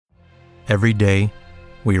Every day,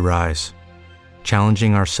 we rise,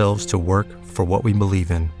 challenging ourselves to work for what we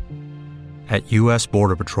believe in. At U.S.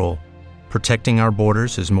 Border Patrol, protecting our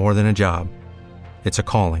borders is more than a job. It's a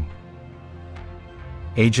calling.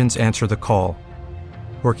 Agents answer the call,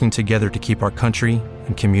 working together to keep our country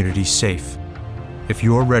and communities safe. If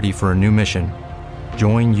you're ready for a new mission,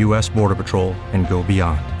 join U.S. Border Patrol and go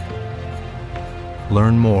beyond.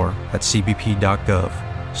 Learn more at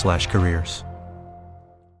cbp.gov/careers.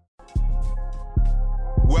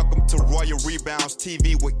 Welcome to Royal Rebounds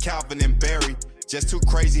TV with Calvin and Barry. Just two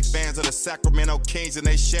crazy fans of the Sacramento Kings, and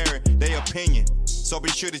they sharing their opinion. So be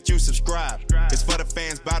sure that you subscribe. It's for the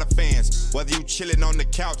fans, by the fans. Whether you chilling on the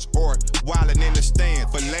couch or wilding in the stand.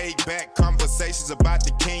 For laid back conversations about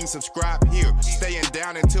the Kings, subscribe here. Staying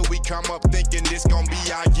down until we come up thinking this gonna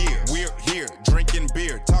be our year. We're here drinking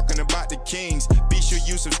beer, talking about the Kings. Be sure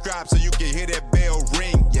you subscribe so you can hear that bell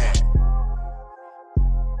ring. Yeah.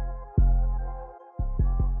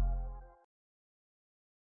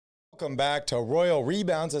 Welcome back to Royal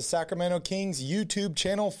Rebounds, a Sacramento Kings YouTube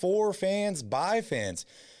channel for fans by fans.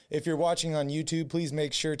 If you're watching on YouTube, please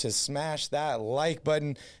make sure to smash that like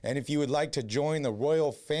button. And if you would like to join the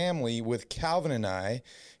Royal family with Calvin and I,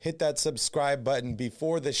 hit that subscribe button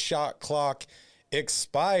before the shot clock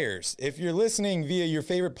expires. If you're listening via your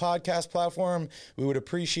favorite podcast platform, we would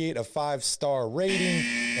appreciate a 5-star rating.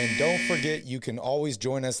 And don't forget, you can always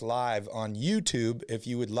join us live on YouTube if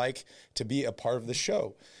you would like to be a part of the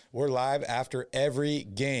show. We're live after every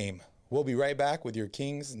game. We'll be right back with your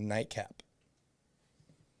Kings Nightcap.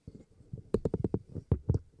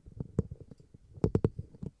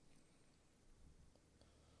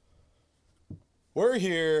 We're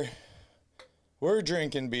here, we're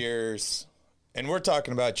drinking beers, and we're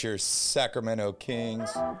talking about your Sacramento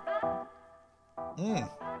Kings.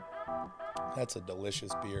 That's a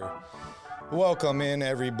delicious beer. Welcome in,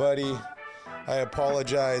 everybody. I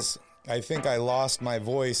apologize. I think I lost my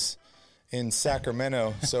voice in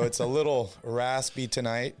Sacramento, so it's a little raspy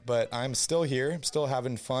tonight, but I'm still here. I'm still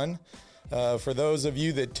having fun. For those of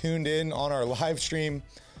you that tuned in on our live stream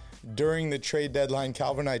during the trade deadline,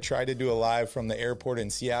 Calvin and I tried to do a live from the airport in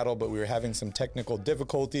Seattle, but we were having some technical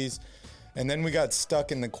difficulties. And then we got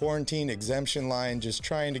stuck in the quarantine exemption line, just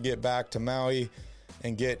trying to get back to Maui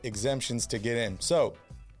and get exemptions to get in. So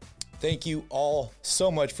thank you all so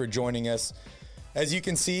much for joining us. As you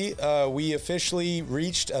can see, we officially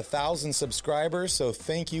reached 1,000 subscribers, so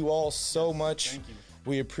thank you all so much. Thank you.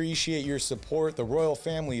 We appreciate your support. The Royal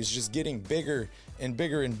family is just getting bigger and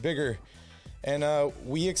bigger and bigger. And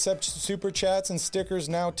we accept super chats and stickers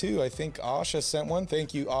now, too. I think Asha sent one.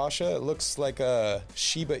 Thank you, Asha. It looks like a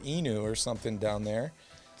Shiba Inu or something down there.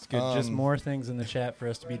 It's good. Just more things in the chat for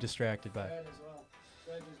us to be distracted by.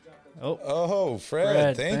 Oh,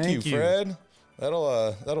 Fred. Thank you, Fred.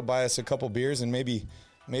 That'll buy us a couple beers and maybe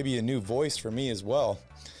a new voice for me as well.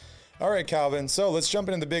 All right, Calvin. So let's jump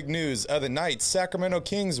into the big news of the night. Sacramento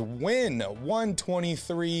Kings win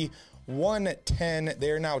 123-110. They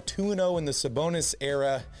are now 2-0 in the Sabonis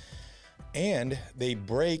era, and they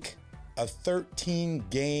break a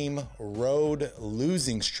 13-game road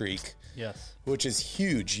losing streak. Yes. Which is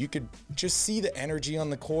huge. You could just see the energy on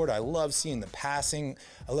the court. I love seeing the passing.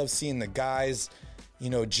 I love seeing the guys,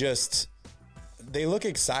 they look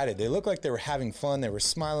excited. They look like they were having fun. They were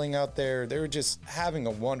smiling out there. They were just having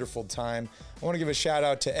a wonderful time. I want to give a shout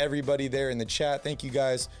out to everybody there in the chat. Thank you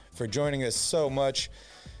guys for joining us so much.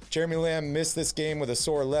 Jeremy Lamb missed this game with a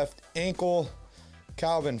sore left ankle.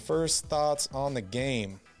 Calvin, first thoughts on the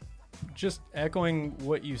game? Just echoing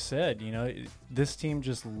what you said, this team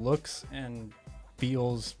just looks and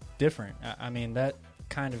feels different. I mean, that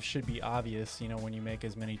kind of should be obvious, when you make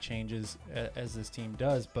as many changes as this team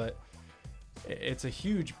does, but it's a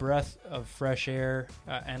huge breath of fresh air.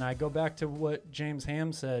 And I go back to what James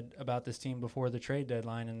Ham said about this team before the trade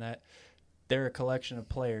deadline, and that they're a collection of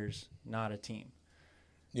players, not a team.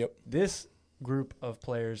 Yep. This group of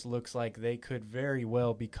players looks like they could very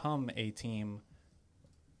well become a team,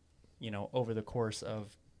 over the course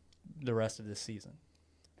of the rest of this season.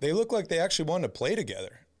 They look like they actually wanted to play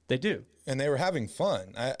together. They do. And they were having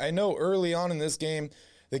fun. I know early on in this game,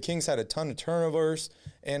 the Kings had a ton of turnovers,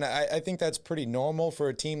 and I think that's pretty normal for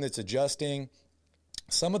a team that's adjusting.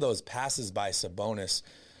 Some of those passes by Sabonis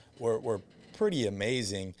were pretty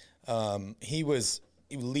amazing. He was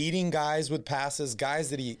leading guys with passes, guys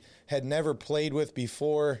that he had never played with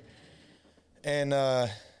before. And,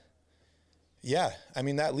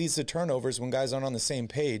 that leads to turnovers when guys aren't on the same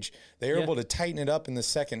page. They were able to tighten it up in the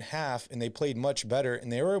second half, and they played much better,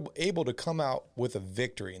 and they were able to come out with a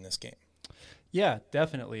victory in this game. Yeah,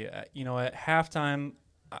 definitely. At halftime,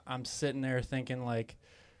 I'm sitting there thinking,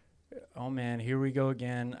 Oh, man, here we go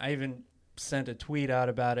again. I even sent a tweet out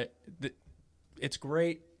about it. It's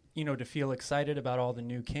great, to feel excited about all the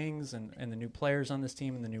new Kings and the new players on this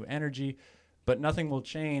team and the new energy, but nothing will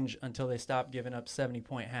change until they stop giving up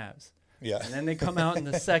 70-point halves. Yeah. And then they come out in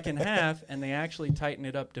the second half, and they actually tighten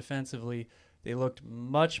it up defensively. They looked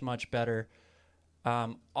much, much better.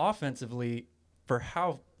 Offensively, for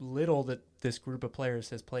how little that this group of players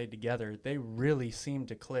has played together, they really seem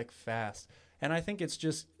to click fast. And I think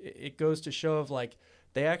it goes to show of, like,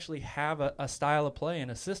 they actually have a style of play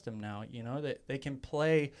and a system now, that they can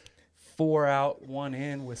play 4 out, 1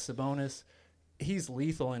 in with Sabonis. He's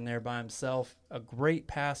lethal in there by himself, a great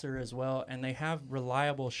passer as well, and they have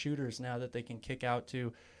reliable shooters now that they can kick out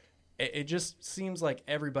to. It just seems like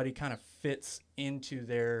everybody kind of fits into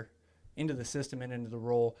the system and into the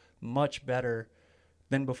role much better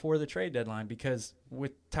than before the trade deadline, because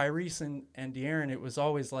with Tyrese and De'Aaron, it was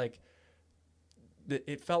always like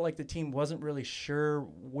it felt like the team wasn't really sure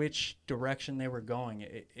which direction they were going.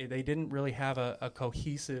 They didn't really have a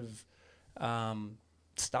cohesive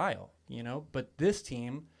style, But this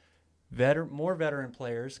team, more veteran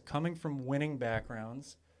players coming from winning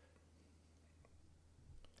backgrounds,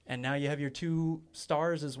 and now you have your 2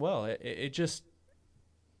 stars as well. It just,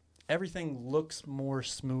 everything looks more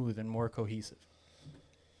smooth and more cohesive.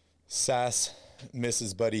 Sass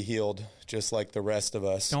misses Buddy Hield just like the rest of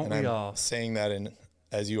us. Don't we all? I'm saying that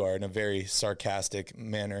as you are, in a very sarcastic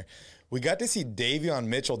manner. We got to see Davion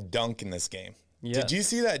Mitchell dunk in this game. Yes. Did you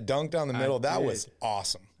see that dunk down the middle? That was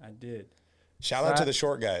awesome. I did. Shout out to the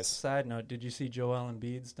short guys. Side note, did you see Joel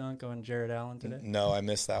Embiid's dunk on Jared Allen today? No, I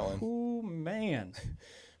missed that one. Oh, man.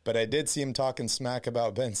 But I did see him talking smack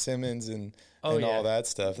about Ben Simmons and all that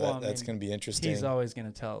stuff. Well, that's going to be interesting. He's always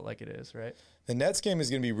going to tell it like it is, right? The Nets game is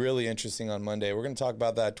going to be really interesting on Monday. We're going to talk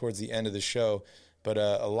about that towards the end of the show. But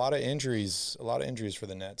a lot of injuries for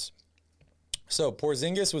the Nets. So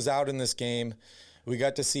Porzingis was out in this game. We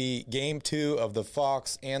got to see game 2 of the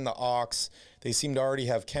Fox and the Ox. They seem to already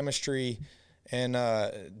have chemistry. And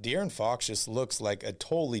De'Aaron Fox just looks like a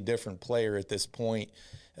totally different player at this point.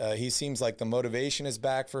 He seems like the motivation is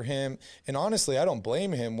back for him. And honestly, I don't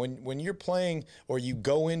blame him. When you're playing or you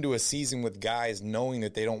go into a season with guys knowing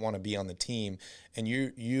that they don't want to be on the team, and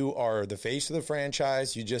you are the face of the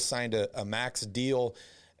franchise, you just signed a max deal,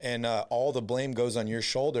 and all the blame goes on your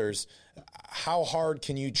shoulders, how hard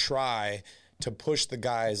can you try to push the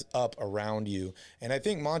guys up around you? And I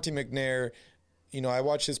think Monty McNair, I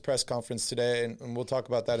watched his press conference today, and we'll talk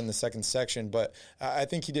about that in the second section, but I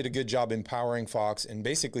think he did a good job empowering Fox and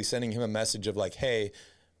basically sending him a message of like, hey,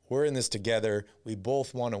 we're in this together. We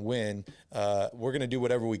both want to win. We're going to do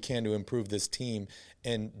whatever we can to improve this team.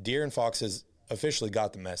 And De'Aaron Fox has officially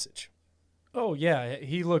got the message. Oh, yeah.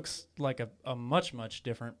 He looks like a much, much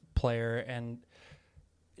different player, and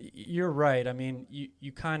you're right. I mean,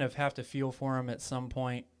 you kind of have to feel for him at some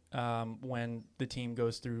point when the team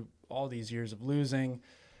goes through all these years of losing,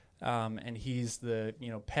 and he's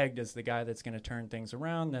pegged as the guy that's going to turn things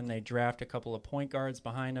around. Then they draft a couple of point guards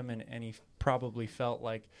behind him, and he probably felt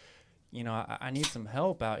like, I need some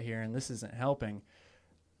help out here, and this isn't helping.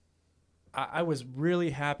 I was really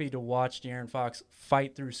happy to watch De'Aaron Fox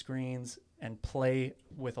fight through screens and play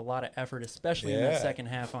with a lot of effort, especially in that second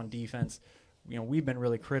half on defense. We've been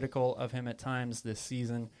really critical of him at times this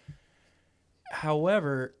season.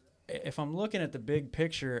 However, if I'm looking at the big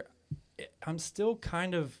picture, I'm still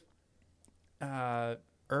kind of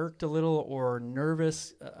irked a little or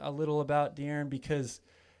nervous a little about De'Aaron, because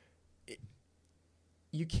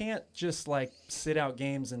you can't just sit out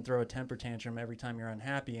games and throw a temper tantrum every time you're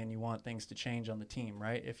unhappy and you want things to change on the team,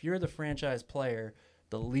 right? If you're the franchise player,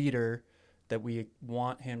 the leader that we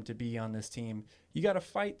want him to be on this team, you got to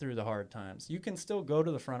fight through the hard times. You can still go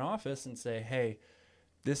to the front office and say, hey,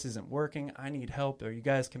 this isn't working, I need help, are you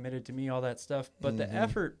guys committed to me, all that stuff. But the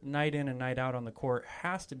effort night in and night out on the court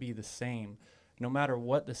has to be the same no matter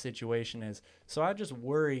what the situation is. So I just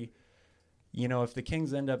worry, if the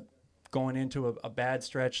Kings end up going into a bad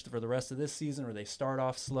stretch for the rest of this season, or they start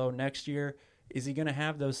off slow next year, is he going to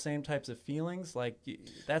have those same types of feelings?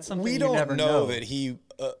 That's something we you don't never know that he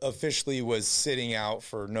officially was sitting out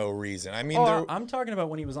for no reason. I mean, I'm talking about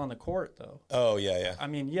when he was on the court, though. Oh, yeah. I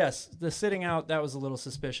mean, yes, the sitting out, that was a little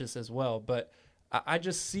suspicious as well. But I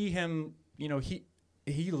just see him,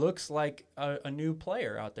 he looks like a new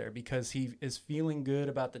player out there because he is feeling good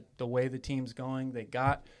about the way the team's going. They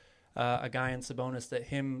got a guy in Sabonis that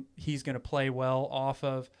he's going to play well off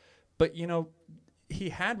of. But, he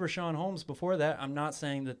had Rashawn Holmes before that. I'm not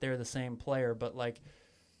saying that they're the same player, but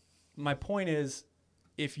my point is,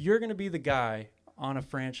 if you're going to be the guy on a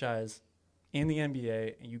franchise in the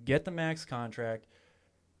NBA and you get the max contract,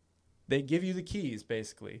 they give you the keys,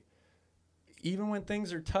 basically. Even when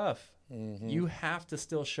things are tough, you have to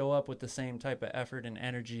still show up with the same type of effort and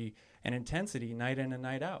energy and intensity night in and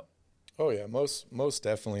night out. Oh, yeah, most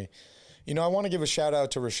definitely. You know, I want to give a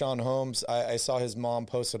shout-out to Rashawn Holmes. I saw his mom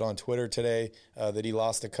posted on Twitter today that he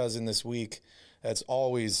lost a cousin this week. That's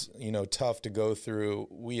always, tough to go through.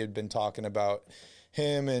 We had been talking about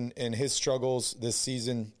him and his struggles this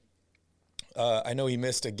season. I know he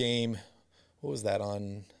missed a game. What was that,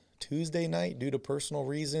 on Tuesday night due to personal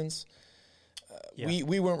reasons? Yeah.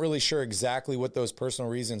 We weren't really sure exactly what those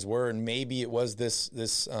personal reasons were, and maybe it was this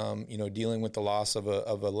dealing with the loss of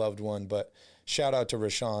a loved one. But shout out to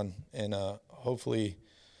Rashawn, and hopefully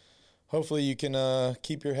you can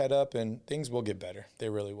keep your head up, and things will get better. They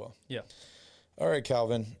really will. Yeah. All right,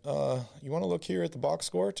 Calvin. You want to look here at the box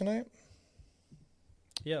score tonight?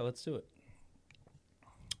 Yeah, let's do it.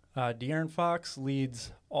 De'Aaron Fox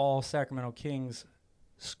leads all Sacramento Kings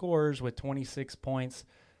scorers with 26 points.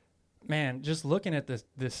 Man, just looking at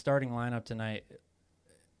this starting lineup tonight,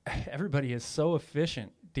 everybody is so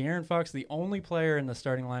efficient. De'Aaron Fox, the only player in the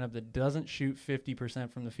starting lineup that doesn't shoot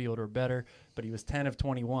 50% from the field or better, but he was 10 of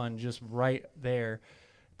 21, just right there.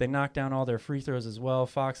 They knocked down all their free throws as well.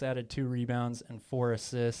 Fox added 2 rebounds and 4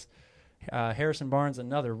 assists. Harrison Barnes,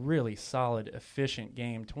 another really solid, efficient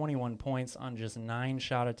game. 21 points on just 9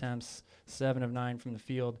 shot attempts, 7 of 9 from the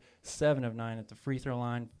field, 7 of 9 at the free throw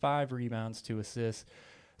line, 5 rebounds, 2 assists.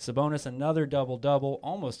 Sabonis, another double-double,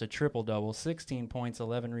 almost a triple-double, 16 points,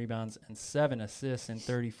 11 rebounds, and 7 assists in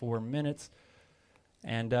 34 minutes.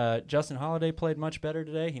 And Justin Holiday played much better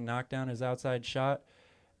today. He knocked down his outside shot.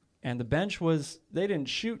 And the bench they didn't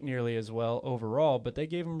shoot nearly as well overall, but they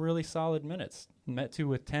gave him really solid minutes. Metu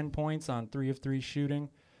with 10 points on 3 of 3 shooting.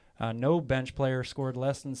 No bench player scored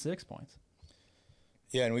less than 6 points.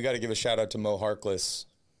 Yeah, and we got to give a shout-out to Mo Harkless,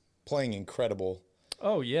 playing incredible.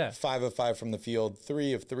 Oh, yeah. 5 of 5 from the field,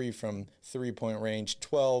 3 of 3 from three-point range,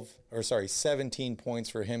 17 points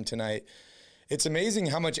for him tonight. It's amazing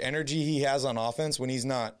how much energy he has on offense when he's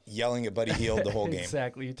not yelling at Buddy Hield the whole game.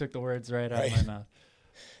 Exactly. You took the words right out of my mouth.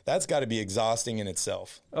 That's got to be exhausting in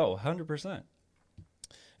itself. Oh, 100%.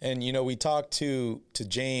 And, we talked to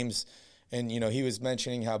James, and, he was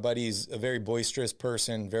mentioning how Buddy's a very boisterous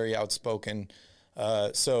person, very outspoken.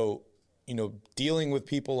 So, dealing with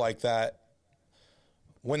people like that,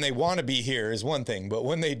 when they want to be here is one thing, but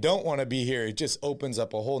when they don't want to be here, it just opens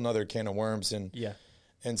up a whole nother can of worms.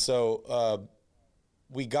 And so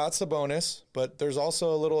we got Sabonis, but there's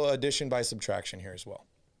also a little addition by subtraction here as well.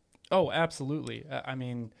 Oh, absolutely. I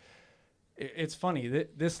mean, it's funny.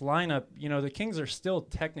 This lineup, the Kings are still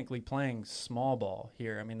technically playing small ball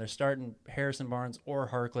here. I mean, they're starting Harrison Barnes or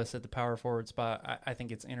Harkless at the power forward spot. I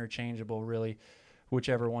think it's interchangeable, really,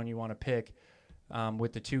 whichever one you want to pick,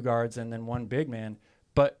 with the 2 guards and then 1 big man.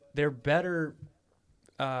 But they're better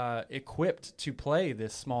equipped to play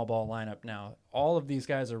this small ball lineup now. All of these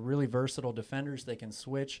guys are really versatile defenders. They can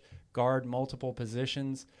switch, guard multiple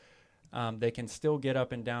positions. They can still get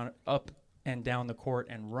up and down the court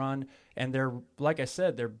and run. And they're, like I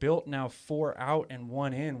said, they're built now 4 out and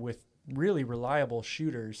 1 in with really reliable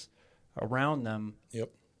shooters around them.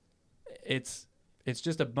 Yep. It's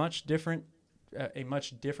just a much differently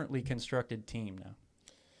constructed team now.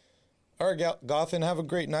 All right, Gothan, have a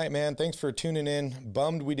great night, man. Thanks for tuning in.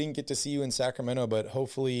 Bummed we didn't get to see you in Sacramento, but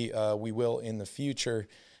hopefully we will in the future.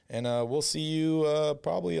 And we'll see you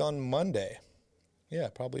probably on Monday. Yeah,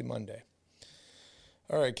 probably Monday.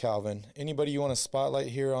 All right, Calvin. Anybody you want to spotlight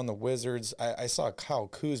here on the Wizards? I saw Kyle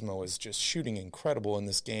Kuzma was just shooting incredible in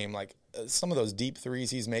this game. Like some of those deep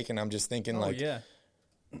threes he's making, I'm just thinking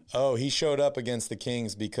he showed up against the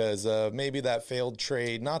Kings because maybe that failed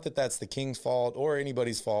trade. Not that that's the Kings' fault or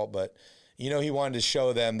anybody's fault, but he wanted to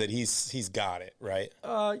show them that he's got it, right?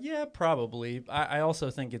 Yeah, probably. I also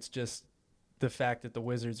think it's just the fact that the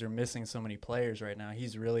Wizards are missing so many players right now.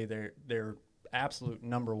 He's really their absolute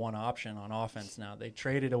number 1 option on offense now. They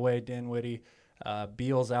traded away Dinwiddie.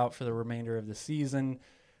 Beal's out for the remainder of the season.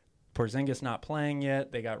 Porzingis not playing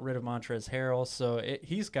yet. They got rid of Montrezl Harrell. So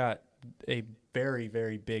he's got a very,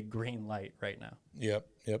 very big green light right now. Yep,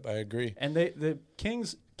 I agree. And the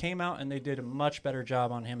Kings came out and they did a much better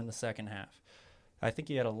job on him in the second half. I think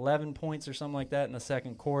he had 11 points or something like that in the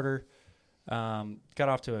second quarter. Got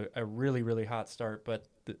off to a really, really hot start, but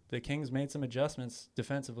the Kings made some adjustments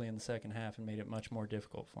defensively in the second half and made it much more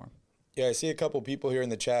difficult for him. Yeah, I see a couple people here in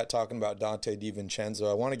the chat talking about Dante DiVincenzo.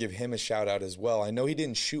 I want to give him a shout-out as well. I know he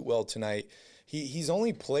didn't shoot well tonight. He's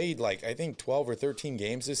only played, I think 12 or 13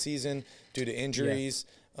 games this season due to injuries.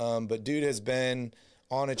 Yeah. But dude has been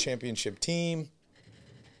on a championship team,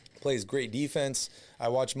 plays great defense. I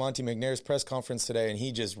watched Monty McNair's press conference today, and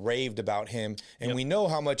he just raved about him. And we know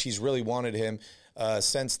how much he's really wanted him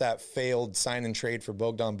since that failed sign and trade for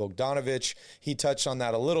Bogdan Bogdanovic. He touched on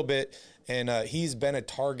that a little bit, and he's been a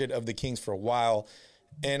target of the Kings for a while.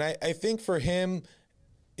 And I think for him,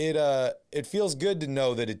 it feels good to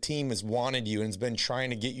know that a team has wanted you and has been trying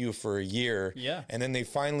to get you for a year. Yeah. And then they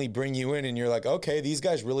finally bring you in, and you're like, okay, these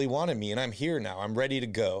guys really wanted me, and I'm here now. I'm ready to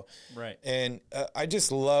go. Right. And I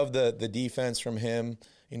just love the defense from him.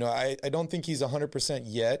 You know, I don't think he's 100%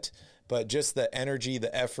 yet, but just the energy,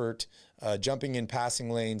 the effort, jumping in passing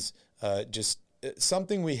lanes, just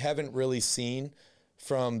something we haven't really seen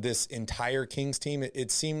from this entire Kings team. It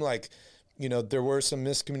seemed like, you know, there were some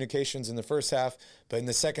miscommunications in the first half, but in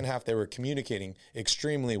the second half, they were communicating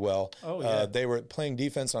extremely well. Oh, yeah. They were playing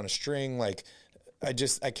defense on a string. Like, I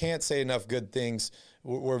can't say enough good things.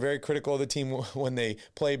 We're very critical of the team when they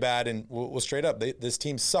play bad, and we'll straight up, this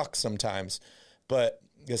team sucks sometimes. But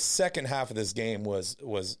the second half of this game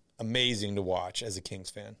was amazing to watch as a Kings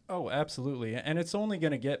fan. Oh, absolutely. And it's only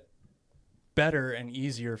going to get better and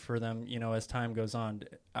easier for them, you know, as time goes on.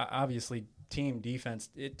 Obviously, team defense,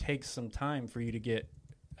 it takes some time for you to get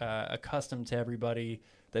accustomed to everybody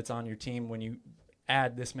that's on your team when you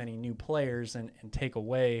add this many new players and take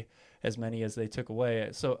away as many as they took away.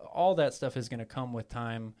 So all that stuff is going to come with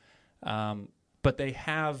time. But they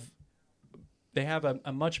have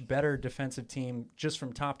a much better defensive team just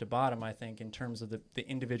from top to bottom, I think, in terms of the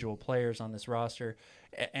individual players on this roster.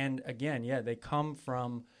 And again, they come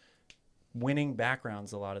from winning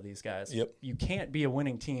backgrounds, a lot of these guys. Yep. You can't be a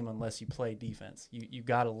winning team unless you play defense. You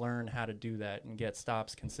got to learn how to do that and get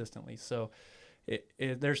stops consistently. So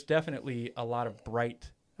there's definitely a lot of bright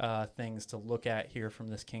things to look at here from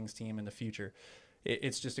this Kings team in the future.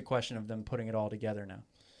 It's just a question of them putting it all together now.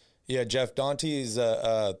 Yeah, Jeff, Dante is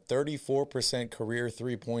a 34% career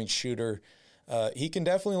three-point shooter. He can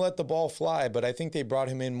definitely let the ball fly, but I think they brought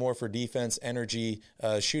him in more for defense, energy.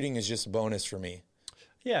 Shooting is just a bonus for me.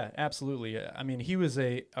 Yeah, absolutely. I mean, he was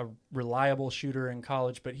a reliable shooter in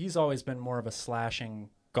college, but he's always been more of a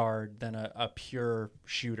slashing guard than a pure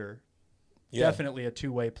shooter. Yeah. Definitely a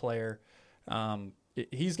two-way player.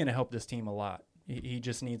 He's going to help this team a lot. He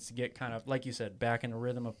just needs to get kind of, like you said, back in the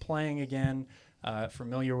rhythm of playing again,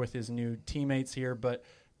 familiar with his new teammates here. But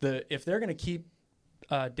if they're going to keep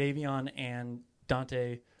Davion and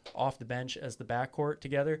Dante off the bench as the backcourt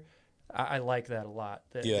together, I like that a lot,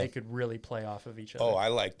 that they could really play off of each other. Oh, I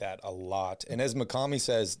like that a lot. And as McCamey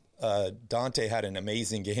says, Dante had an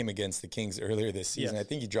amazing game against the Kings earlier this season. Yes. I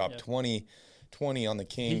think he dropped 20 on the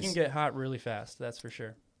Kings. He can get hot really fast, that's for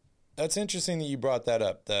sure. That's interesting that you brought that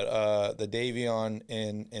up, that the Davion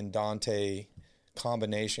and Dante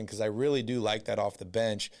combination, because I really do like that off the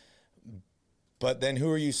bench. But then who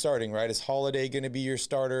are you starting, right? Is Holiday going to be your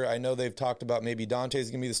starter? I know they've talked about maybe Dante's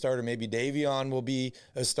going to be the starter. Maybe Davion will be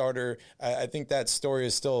a starter. I think that story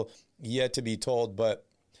is still yet to be told, but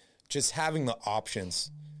just having the options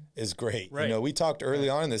is great. Right. You know, we talked early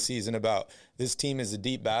on in the season about this team is a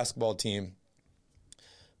deep basketball team,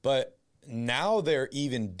 but now they're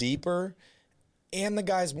even deeper, and the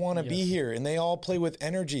guys want to be here, and they all play with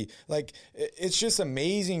energy. Like, it's just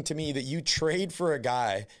amazing to me that you trade for a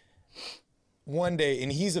guy one day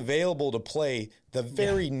and he's available to play the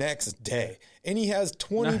very next day, and he has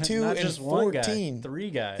 22 not and just 1 14. guy,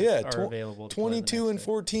 3 guys are available to 22 and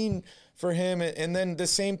 14 for him. And then the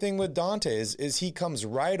same thing with Dante is he comes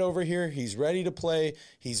right over here, he's ready to play,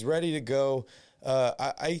 he's ready to go.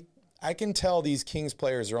 I can tell these Kings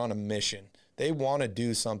players are on a mission. They want to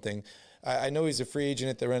do something. I know he's a free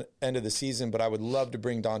agent at the end of the season, but I would love to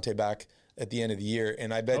bring Dante back at the end of the year,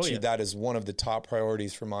 and I bet you that is one of the top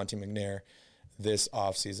priorities for Monty McNair this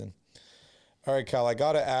offseason. All right, Cal, I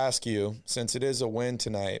got to ask you, since it is a win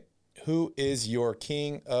tonight, who is your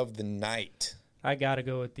king of the night? I got to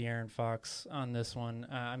go with De'Aaron Fox on this one.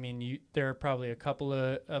 I mean, there are probably a couple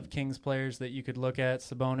of Kings players that you could look at.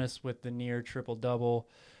 Sabonis with the near triple-double.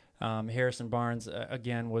 Harrison Barnes,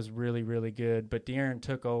 again, was really, really good. But De'Aaron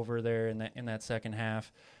took over there in that second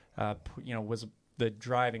half, was the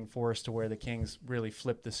driving force to where the Kings really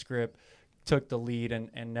flipped the script, took the lead,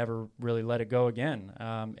 and never really let it go again.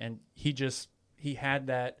 And he had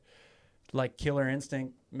that, like, killer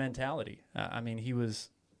instinct mentality. I mean, he was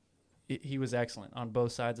excellent on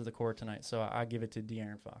both sides of the court tonight. So I give it to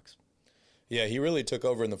De'Aaron Fox. Yeah, he really took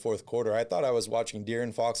over in the fourth quarter. I thought I was watching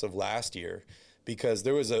De'Aaron Fox of last year, because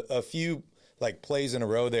there was a few like plays in a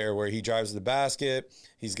row there where he drives to the basket,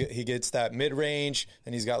 he gets that mid range,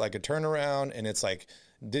 and he's got like a turnaround, and it's like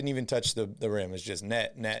didn't even touch the rim. It's just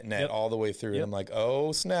net all the way through. And I'm like,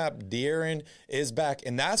 oh snap, De'Aaron is back,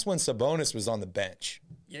 and that's when Sabonis was on the bench.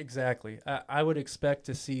 Exactly. I would expect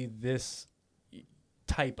to see this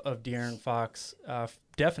type of De'Aaron Fox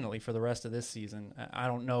definitely for the rest of this season. I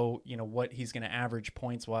don't know, what he's going to average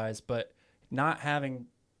points wise, but not having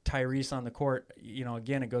Tyrese on the court,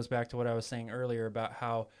 again, it goes back to what I was saying earlier about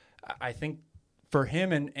how I think for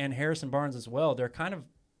him and Harrison Barnes as well, they're kind of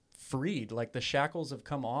freed. Like the shackles have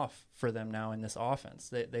come off for them now in this offense.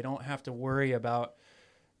 They don't have to worry about,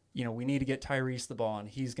 we need to get Tyrese the ball and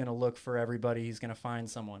he's going to look for everybody. He's going to find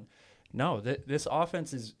someone. No, this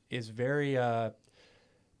offense is very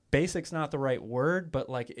basic's not the right word, but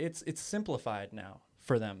like it's simplified now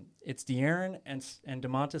for them. It's De'Aaron and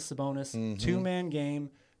Domantas Sabonis, two-man game.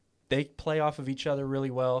 They play off of each other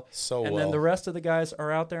really well. Then the rest of the guys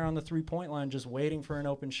are out there on the three-point line just waiting for an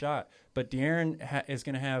open shot. But De'Aaron is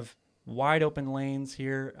going to have wide open lanes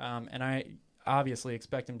here, and I obviously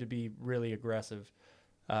expect him to be really aggressive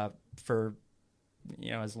for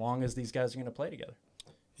as long as these guys are going to play together.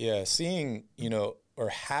 Yeah, seeing or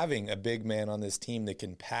having a big man on this team that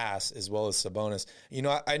can pass as well as Sabonis.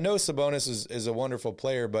 I know Sabonis is a wonderful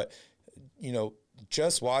player, but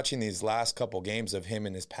just watching these last couple games of him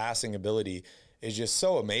and his passing ability is just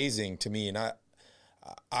so amazing to me, and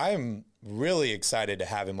I'm really excited to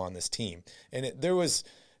have him on this team. And there's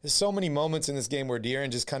so many moments in this game where De'Aaron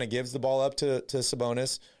just kind of gives the ball up to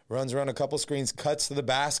Sabonis, runs around a couple screens, cuts to the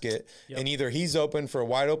basket, and either he's open for a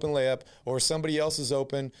wide open layup or somebody else is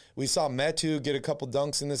open. We saw Metu get a couple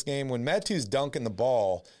dunks in this game. When Metu's dunking the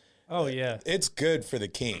ball, it's good for the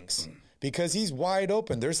Kings because he's wide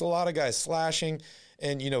open. There's a lot of guys slashing,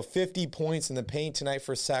 and 50 points in the paint tonight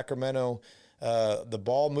for Sacramento. The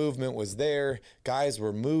ball movement was there. Guys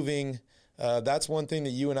were moving. That's one thing that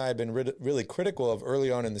you and I have been really critical of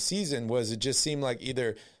early on in the season was it just seemed like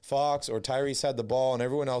either Fox or Tyrese had the ball and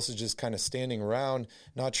everyone else is just kind of standing around,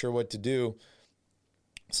 not sure what to do.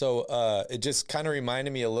 So it just kind of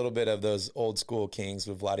reminded me a little bit of those old school Kings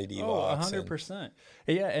with Vlade Divac. Oh, 100%.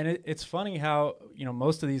 Yeah, and it's funny how,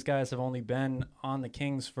 most of these guys have only been on the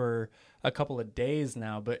Kings for a couple of days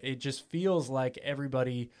now, but it just feels like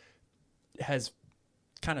everybody has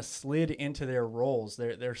kind of slid into their roles.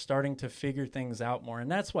 They're starting to figure things out more, and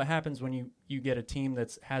that's what happens when you get a team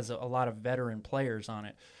that has a lot of veteran players on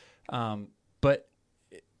it. But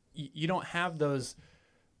you don't have those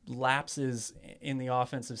lapses in the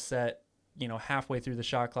offensive set, halfway through the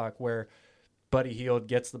shot clock where Buddy Hield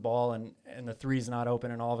gets the ball and the three's not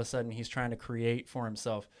open, and all of a sudden he's trying to create for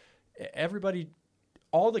himself.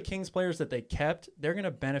 All the Kings players that they kept, they're going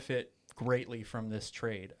to benefit greatly from this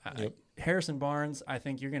trade. Harrison Barnes, I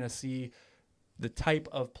think you're going to see the type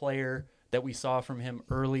of player that we saw from him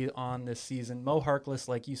early on this season. Mo Harkless,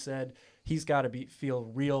 like you said, he's got to feel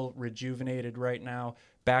real rejuvenated right now,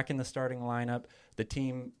 back in the starting lineup. The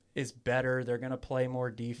team is better. They're going to play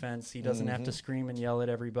more defense. He doesn't have to scream and yell at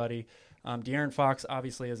everybody. De'Aaron Fox,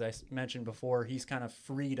 obviously, as I mentioned before, he's kind of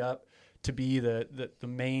freed up to be the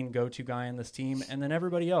main go-to guy on this team. And then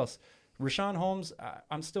everybody else. Richaun Holmes,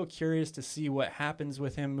 I'm still curious to see what happens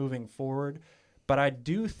with him moving forward, but I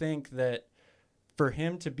do think that for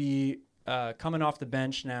him to be coming off the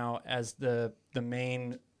bench now as the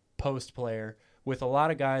main post player with a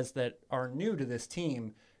lot of guys that are new to this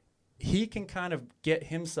team, he can kind of get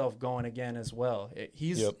himself going again as well.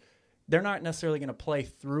 They're not necessarily going to play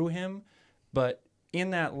through him, but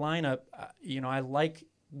in that lineup, I like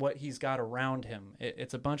what he's got around him.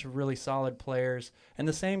 It's a bunch of really solid players. And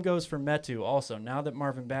the same goes for Metu also. Now that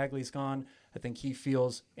Marvin Bagley's gone, I think he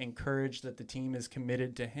feels encouraged that the team is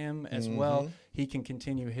committed to him as well. He can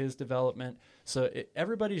continue his development. So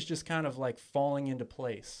everybody's just kind of like falling into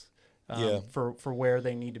place for where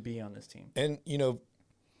they need to be on this team. And,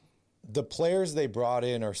 the players they brought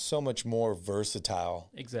in are so much more versatile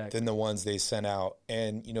than the ones they sent out.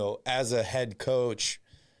 And, as a head coach,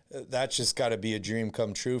 that's just got to be a dream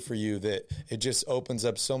come true for you, that it just opens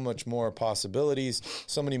up so much more possibilities,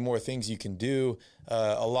 so many more things you can do.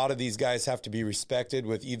 A lot of these guys have to be respected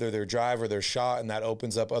with either their drive or their shot, and that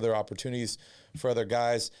opens up other opportunities for other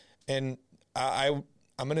guys. And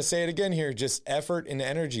I'm going to say it again here, just effort and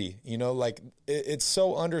energy. It's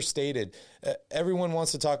so understated. Everyone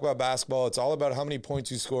wants to talk about basketball. It's all about how many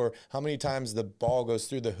points you score, how many times the ball goes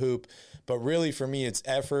through the hoop. But really, for me, it's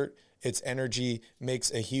effort. It's energy,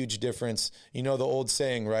 makes a huge difference. The old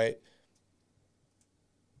saying, right?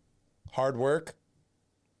 Hard work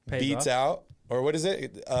beats out, or what is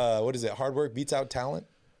it? Hard work beats out talent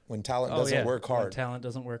when talent doesn't work hard. When talent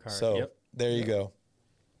doesn't work hard. So, yep. There you go.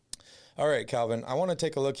 All right, Calvin, I want to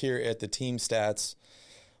take a look here at the team stats.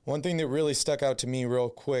 One thing that really stuck out to me real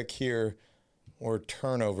quick here were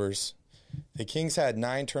turnovers. The Kings had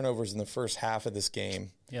 9 turnovers in the first half of this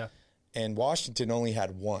game. Yeah. And Washington only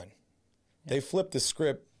had 1. Yeah. They flipped the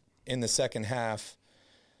script in the second half.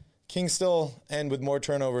 Kings still end with more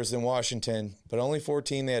turnovers than Washington, but only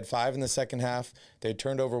 14. They had 5 in the second half. They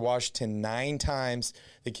turned over Washington 9 times.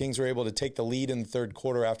 The Kings were able to take the lead in the third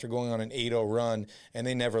quarter after going on an 8-0 run, and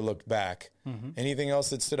they never looked back. Mm-hmm. Anything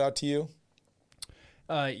else that stood out to you?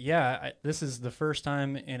 This is the first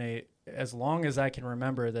time as long as I can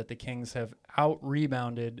remember that the Kings have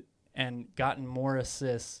out-rebounded and gotten more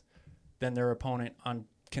assists than their opponent on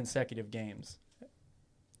consecutive games.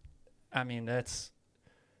 I mean, that's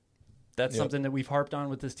something that we've harped on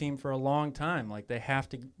with this team for a long time. Like, they have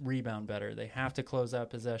to rebound better. They have to close out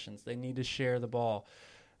possessions. They need to share the ball.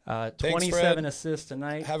 27 assists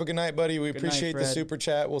tonight. Have a good night, buddy. We appreciate the super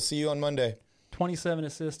chat. We'll see you on Monday. 27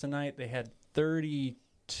 assists tonight. They had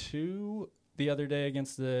 32 the other day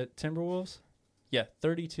against the Timberwolves. Yeah,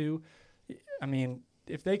 32. I mean,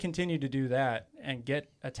 if they continue to do that and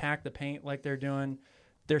attack the paint like they're doing,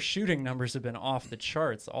 their shooting numbers have been off the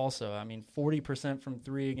charts also. I mean, 40% from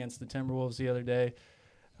 3 against the Timberwolves the other day,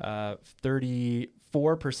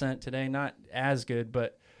 34% today, not as good,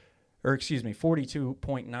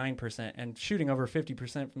 42.9%, and shooting over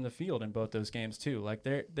 50% from the field in both those games too. Like,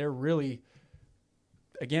 they're really,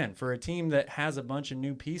 again, for a team that has a bunch of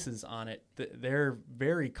new pieces on it, they're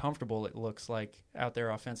very comfortable, it looks like, out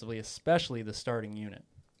there offensively, especially the starting unit.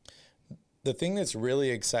 The thing that's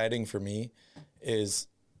really exciting for me is,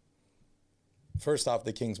 first off,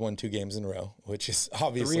 the Kings won 2 games in a row, which is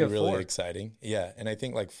obviously really exciting. Yeah, and I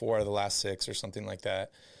think like 4 out of the last 6 or something like that.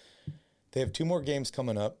 They have 2 more games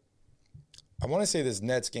coming up. I want to say this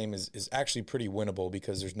Nets game is actually pretty winnable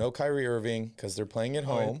because there's no Kyrie Irving because they're playing at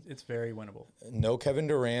home. It's very winnable. No Kevin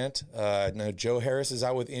Durant. No, Joe Harris is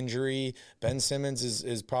out with injury. Ben Simmons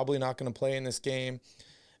is probably not going to play in this game.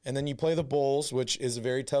 And then you play the Bulls, which is a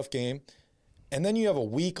very tough game. And then you have a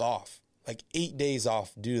week off. Like 8 days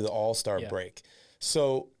off due to the All-Star break.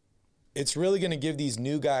 So it's really going to give these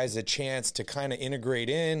new guys a chance to kind of integrate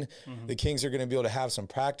in. Mm-hmm. The Kings are going to be able to have some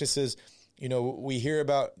practices. You know, we hear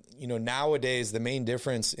about, nowadays the main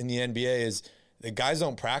difference in the NBA is the guys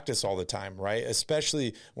don't practice all the time, right?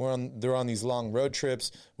 Especially when they're on these long road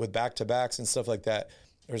trips with back-to-backs and stuff like that.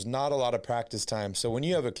 There's not a lot of practice time. So when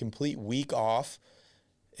you have a complete week off,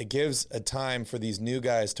 it gives a time for these new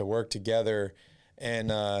guys to work together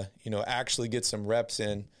and, actually get some reps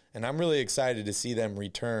in. And I'm really excited to see them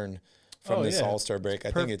return from this All-Star break.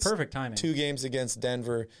 I think it's perfect timing. 2 games against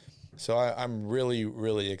Denver. So I'm really,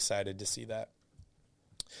 really excited to see that.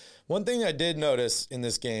 One thing I did notice in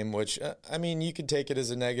this game, which, you could take it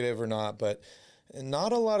as a negative or not, but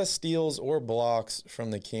not a lot of steals or blocks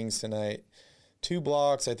from the Kings tonight. 2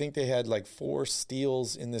 blocks. I think they had like 4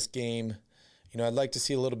 steals in this game. I'd like to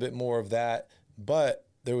see a little bit more of that. But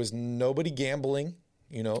there was nobody gambling.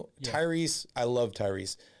 Tyrese, I love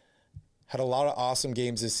Tyrese. Had a lot of awesome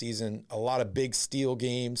games this season, a lot of big steal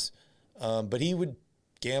games, but he would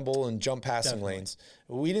gamble and jump passing lanes.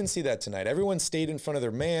 We didn't see that tonight. Everyone stayed in front of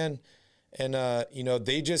their man, and,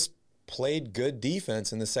 they just played good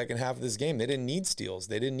defense in the second half of this game. They didn't need steals.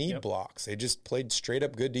 They didn't need blocks. They just played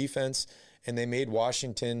straight-up good defense, and they made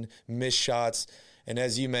Washington miss shots. And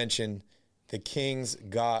as you mentioned, the Kings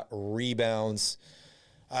got rebounds.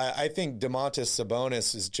 I think Domantas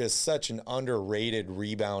Sabonis is just such an underrated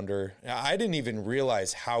rebounder. I didn't even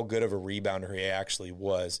realize how good of a rebounder he actually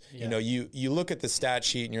was. Yeah. You look at the stat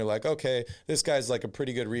sheet and you're like, okay, this guy's like a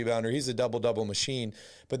pretty good rebounder. He's a double-double machine.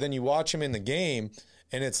 But then you watch him in the game,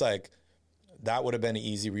 and it's like, that would have been an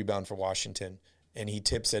easy rebound for Washington. And he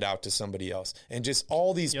tips it out to somebody else. And just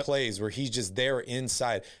all these plays where he's just there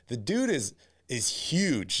inside. The dude is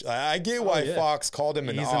huge. I get why Fox called him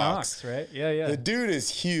an ox. He's an ox, right? Yeah. The dude is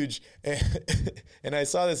huge. And I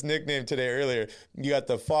saw this nickname today earlier. You got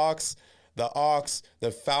the Fox, the Ox, the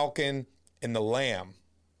Falcon, and the Lamb.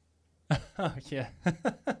 Yeah.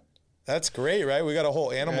 That's great, right? We got a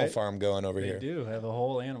whole animal farm going over here. We do have a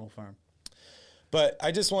whole animal farm. But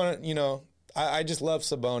I just want to, I just love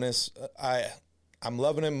Sabonis. I'm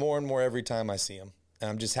loving him more and more every time I see him. And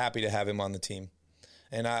I'm just happy to have him on the team.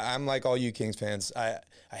 And I'm like all you Kings fans. I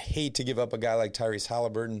hate to give up a guy like Tyrese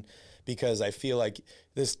Halliburton because I feel like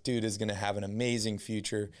this dude is going to have an amazing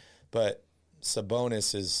future. But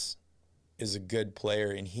Sabonis is a good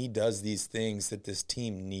player, and he does these things that this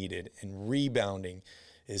team needed. And rebounding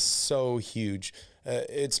is so huge.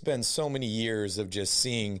 It's been so many years of just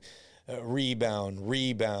seeing rebound.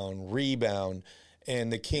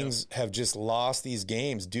 And the Kings have just lost these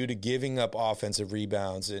games due to giving up offensive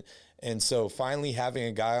rebounds. And so finally having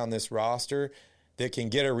a guy on this roster that can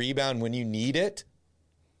get a rebound when you need it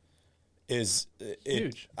is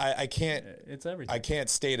huge. I can't. It's everything. I can't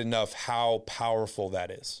state enough how powerful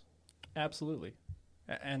that is. Absolutely,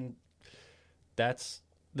 and that's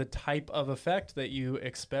the type of effect that you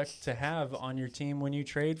expect to have on your team when you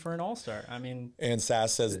trade for an all-star. I mean, and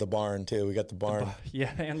Sass says the barn too. We got the barn.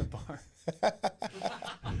 And the barn.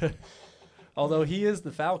 Although he is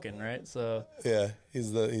the Falcon, right? So yeah,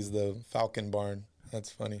 he's the Falcon barn.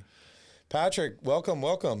 That's funny. Patrick,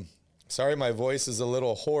 welcome. Sorry, my voice is a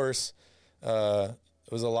little hoarse. There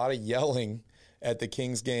was a lot of yelling at the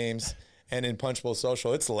Kings games and in Punch Bowl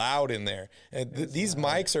Social. It's loud in there. And these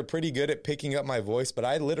mics are pretty good at picking up my voice, but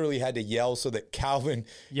I literally had to yell so that Calvin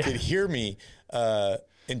could hear me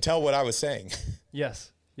and tell what I was saying.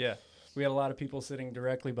 Yes. Yeah. We had a lot of people sitting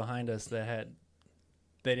directly behind us they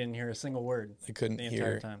didn't hear a single word. They couldn't the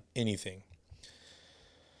entire hear time. anything.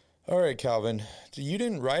 All right, Calvin. You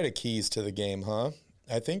didn't write a keys to the game, huh?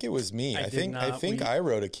 I think it was me. I think I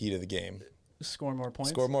wrote a key to the game. Score more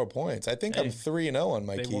points. I think I'm 3-0 on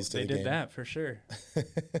my keys to the game. They did that for sure.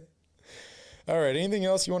 All right. Anything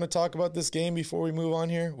else you want to talk about this game before we move on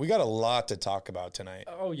here? We got a lot to talk about tonight.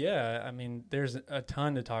 Oh yeah. I mean, there's a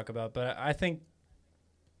ton to talk about, but I think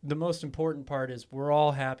the most important part is we're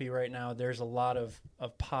all happy right now. There's a lot of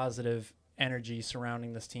positive energy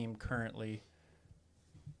surrounding this team currently.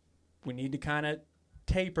 We need to kind of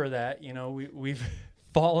taper that. You know, we've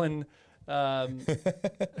fallen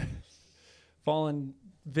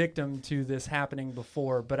victim to this happening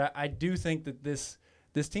before, but I do think that this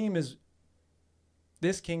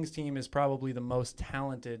Kings team is probably the most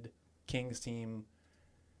talented Kings team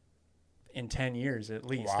in 10 years at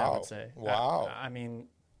least. Wow. I would say. Wow. I mean,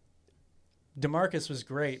 DeMarcus was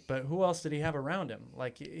great, but who else did he have around him?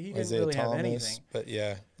 Like he didn't really have anything. But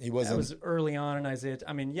yeah, he wasn't. That was early on in Isaiah.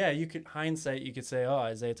 I mean, yeah, you could say, oh,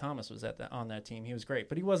 Isaiah Thomas was on that team. He was great,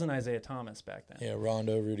 but he wasn't Isaiah Thomas back then. Yeah,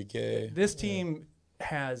 Rondo, Rudy Gay. This team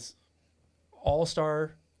has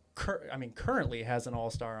all-star. Currently has an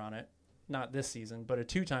all-star on it. Not this season, but a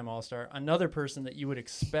two-time all-star. Another person that you would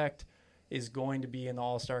expect is going to be in the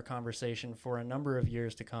all-star conversation for a number of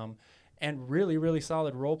years to come. And really, really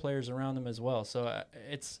solid role players around them as well. So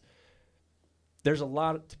there's a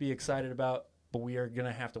lot to be excited about, but we are going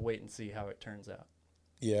to have to wait and see how it turns out.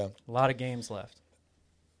 Yeah. A lot of games left.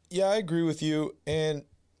 Yeah, I agree with you. And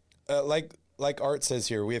like Art says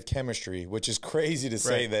here, we have chemistry, which is crazy to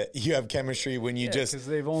say that you have chemistry when you just because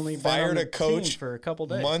they've only fired a coach for a couple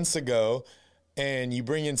days months ago, and you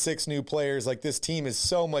bring in 6 new players. Like, this team is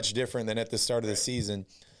so much different than at the start of the season.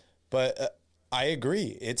 But I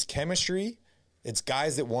agree. It's chemistry. It's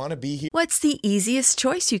guys that want to be here. What's the easiest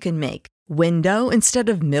choice you can make? Window instead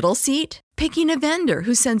of middle seat? Picking a vendor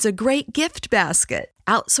who sends a great gift basket?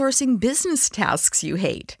 Outsourcing business tasks you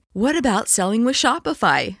hate? What about selling with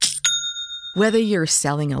Shopify? Whether you're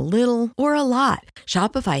selling a little or a lot,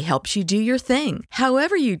 Shopify helps you do your thing,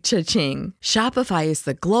 however you cha-ching. Shopify is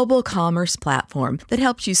the global commerce platform that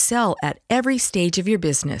helps you sell at every stage of your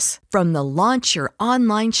business. From the launch your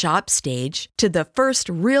online shop stage to the first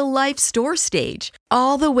real-life store stage,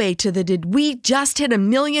 all the way to the did we just hit 1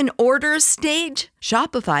 million orders stage.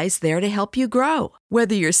 Shopify's there to help you grow.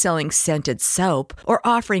 Whether you're selling scented soap or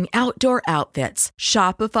offering outdoor outfits,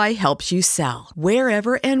 Shopify helps you sell.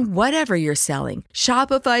 Wherever and whatever you're selling,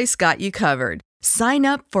 Shopify's got you covered. Sign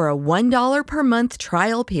up for a $1 per month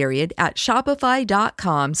trial period at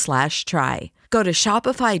shopify.com/try. Go to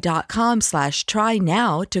shopify.com/try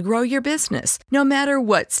now to grow your business, no matter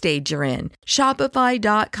what stage you're in.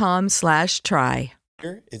 Shopify.com/try.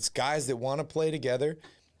 It's guys that want to play together,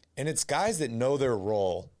 and it's guys that know their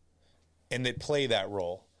role and that play that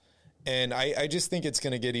role. And I just think it's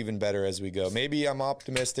going to get even better as we go. Maybe I'm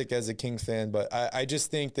optimistic as a Kings fan, but I just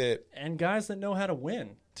think that... And guys that know how to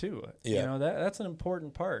win, too. Yeah. You know, that's an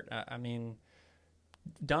important part. I mean,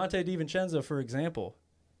 Dante DiVincenzo, for example,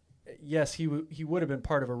 yes, he would have been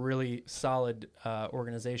part of a really solid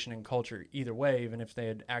organization and culture either way, even if they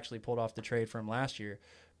had actually pulled off the trade for him last year.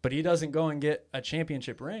 But he doesn't go and get a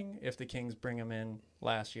championship ring if the Kings bring him in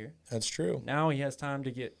last year. That's true. Now he has time to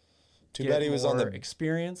get bad he was on the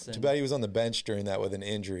experience. Too bad he was on the bench during that with an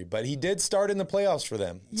injury. But he did start in the playoffs for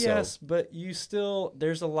them. Yes, but you still,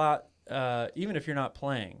 there's a lot, even if you're not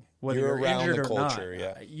playing, whether you're around injured the or culture,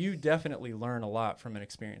 not, you definitely learn a lot from an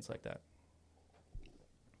experience like that.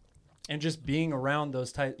 And just being around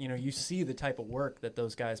those type, you see the type of work that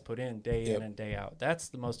those guys put in day in and day out. That's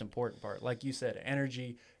the most important part. Like you said,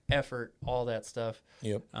 energy, effort, all that stuff.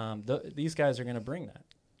 Yep. These guys are going to bring that.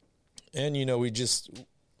 And,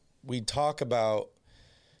 we talk about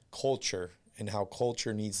culture and how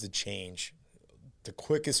culture needs to change. The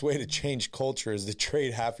quickest way to change culture is to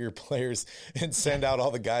trade half your players and send out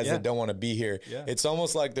all the guys that don't want to be here. Yeah. It's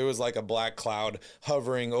almost like there was like a black cloud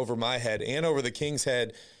hovering over my head and over the Kings'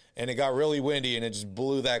 head, and it got really windy, and it just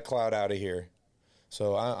blew that cloud out of here.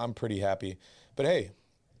 So I'm pretty happy. But, hey,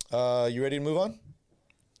 you ready to move on?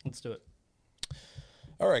 Let's do it.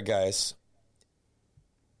 All right, guys.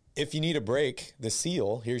 If you need a break, the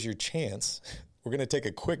Seal, here's your chance. We're going to take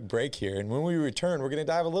a quick break here, and when we return, we're going to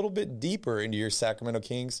dive a little bit deeper into your Sacramento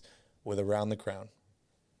Kings with Around the Crown.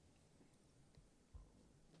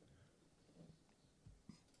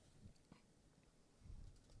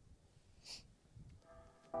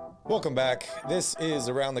 Welcome back. This is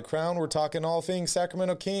Around the Crown. We're talking all things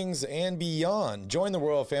Sacramento Kings and beyond. Join the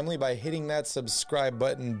Royal family by hitting that subscribe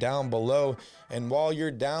button down below, and while you're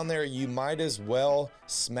down there, you might as well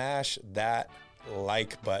smash that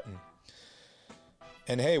like button.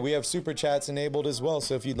 And hey, we have super chats enabled as well.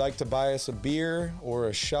 So if you'd like to buy us a beer or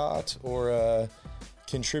a shot or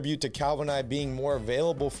contribute to Calvin and I being more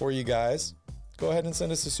available for you guys, go ahead and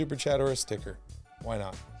send us a super chat or a sticker. Why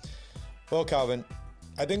not? Well, Calvin,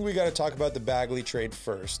 I think we got to talk about the Bagley trade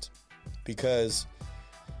first because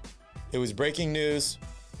it was breaking news.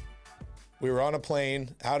 We were on a plane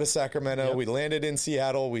out of Sacramento. Yep. We landed in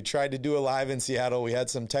Seattle. We tried to do a live in Seattle. We had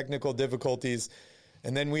some technical difficulties.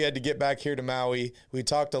 And then we had to get back here to Maui. We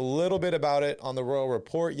talked a little bit about it on the Royal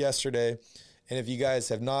Report yesterday. And if you guys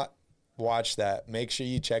have not watched that, make sure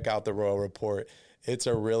you check out the Royal Report. It's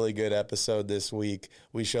a really good episode this week.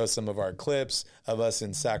 We show some of our clips of us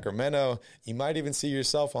in Sacramento. You might even see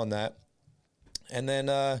yourself on that. And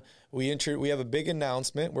then we have a big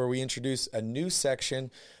announcement where we introduce a new section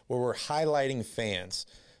where we're highlighting fans.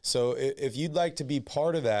 So if you'd like to be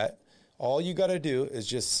part of that, all you got to do is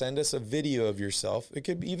just send us a video of yourself. It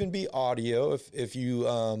could even be audio if you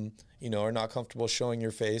are not comfortable showing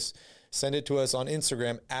your face. Send it to us on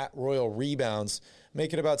Instagram at Royal Rebounds.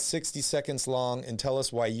 Make it about 60 seconds long and tell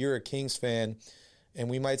us why you're a Kings fan, and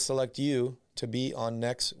we might select you to be on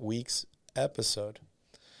next week's episode.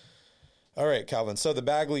 All right, Calvin. So the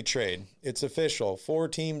Bagley trade, it's official.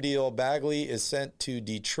 4-team deal. Bagley is sent to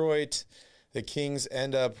Detroit. The Kings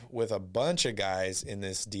end up with a bunch of guys in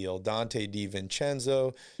this deal. Dante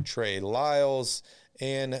DiVincenzo, Trey Lyles,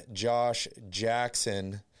 and Josh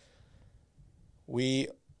Jackson. We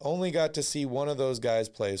only got to see one of those guys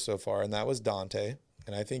play so far, and that was Dante.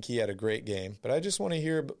 And I think he had a great game. But I just want to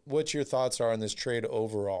hear what your thoughts are on this trade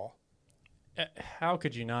overall. How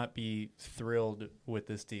could you not be thrilled with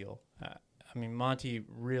this deal? Monty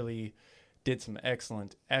really did some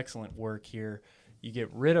excellent work here. You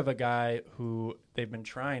get rid of a guy who they've been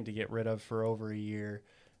trying to get rid of for over a year,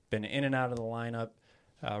 been in and out of the lineup,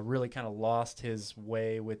 really kind of lost his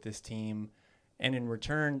way with this team. And in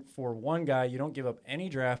return for one guy, you don't give up any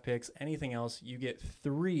draft picks, anything else. You get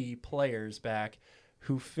 3 players back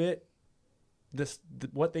who fit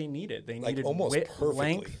what they needed. They needed almost perfectly.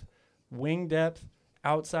 Length, wing depth,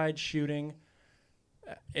 outside shooting.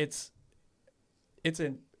 It's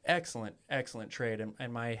an excellent trade,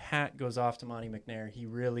 and my hat goes off to Monty McNair. He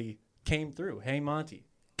really came through. Hey, Monty,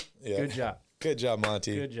 good job. Good job,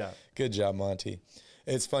 Monty. Good job, Monty.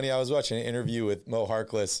 It's funny, I was watching an interview with Mo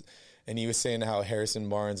Harkless, and he was saying how Harrison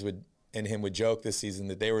Barnes would joke this season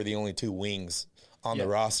that they were the only 2 wings on the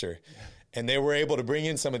roster. And they were able to bring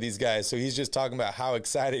in some of these guys, so he's just talking about how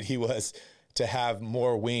excited he was to have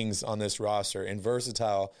more wings on this roster, and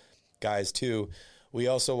versatile guys too. We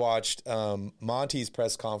also watched Monty's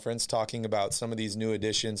press conference talking about some of these new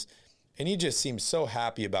additions, and he just seemed so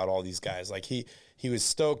happy about all these guys. Like he was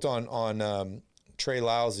stoked on Trey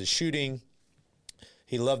Lyles' shooting.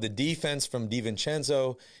 He loved the defense from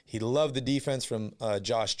DiVincenzo. He loved the defense from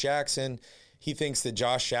Josh Jackson. He thinks that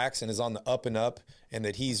Josh Jackson is on the up and up and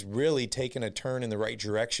that he's really taken a turn in the right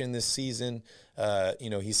direction this season.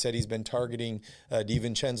 He said he's been targeting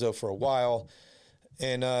DiVincenzo for a while.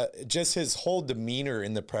 And just his whole demeanor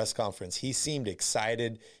in the press conference, he seemed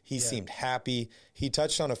excited. He seemed happy. He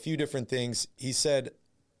touched on a few different things. He said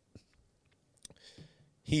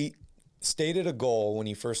he stated a goal when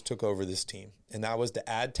he first took over this team, and that was to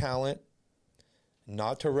add talent,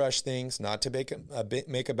 not to rush things, not to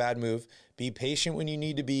make a bad move, be patient when you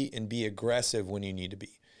need to be, and be aggressive when you need to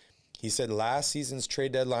be. He said last season's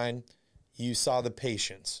trade deadline, you saw the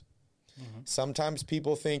patience. Mm-hmm. Sometimes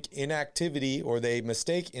people think inactivity, or they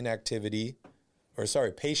mistake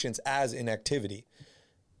patience as inactivity.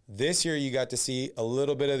 This year you got to see a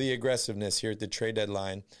little bit of the aggressiveness here at the trade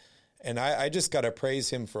deadline. And I just got to praise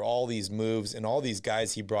him for all these moves and all these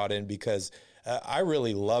guys he brought in, because I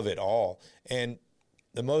really love it all. And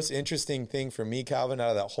the most interesting thing for me, Calvin, out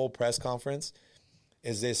of that whole press conference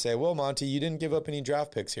is they say, well, Monty, you didn't give up any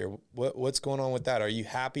draft picks here. What's going on with that? Are you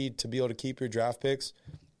happy to be able to keep your draft picks?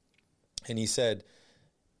 And he said,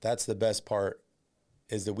 that's the best part,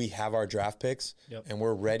 is that we have our draft picks, and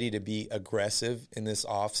we're ready to be aggressive in this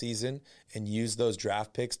offseason and use those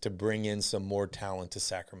draft picks to bring in some more talent to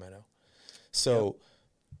Sacramento. So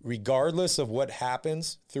regardless of what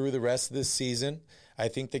happens through the rest of this season, I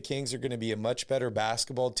think the Kings are going to be a much better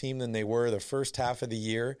basketball team than they were the first half of the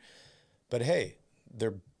year. But hey,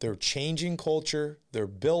 they're changing culture, they're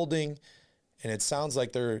building, and it sounds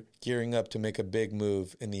like they're gearing up to make a big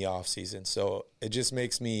move in the offseason. So it just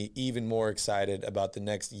makes me even more excited about the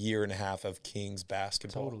next year and a half of Kings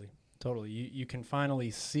basketball. Totally. You can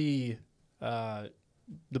finally see the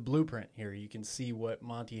blueprint here. You can see what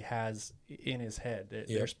Monty has in his head.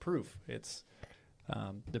 There's proof. It's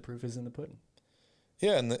the proof is in the pudding.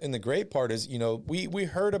 Yeah, and the great part is, we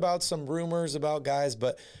heard about some rumors about guys,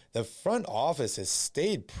 but the front office has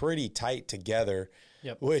stayed pretty tight together,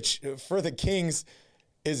 which for the Kings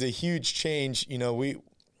is a huge change. We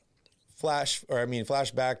flash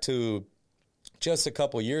back to just a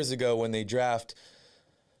couple years ago when they draft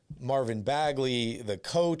Marvin Bagley. The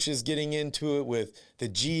coach is getting into it with the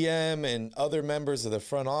GM and other members of the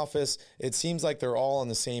front office. It seems like they're all on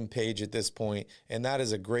the same page at this point, and that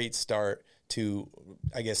is a great start to,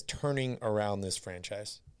 I guess, turning around this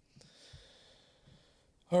franchise.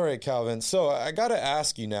 All right, Calvin. So I got to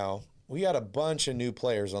ask you now, we got a bunch of new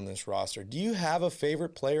players on this roster. Do you have a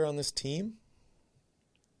favorite player on this team?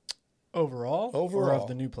 Overall? Or of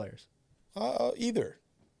the new players? Either.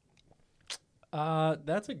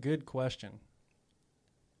 That's a good question.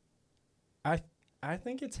 I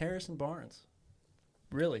think it's Harrison Barnes.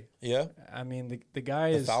 Really. Yeah? I mean, the guy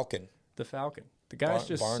is... Falcon. The Falcon. The guy's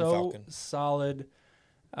just so Falcon. solid.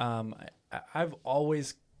 I've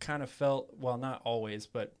always kind of felt, well, not always,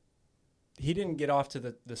 but he didn't get off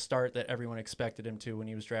to the start that everyone expected him to when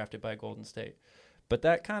he was drafted by Golden State. But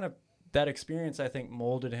that experience, I think,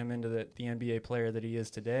 molded him into the NBA player that he is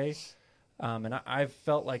today. And I've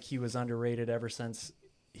felt like he was underrated ever since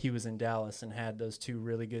he was in Dallas and had those two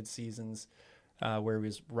really good seasons where he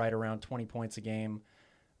was right around 20 points a game.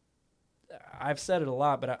 I've said it a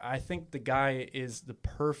lot, but I think the guy is the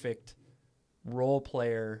perfect role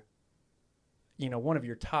player, one of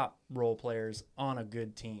your top role players on a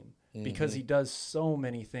good team because he does so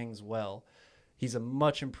many things well. He's a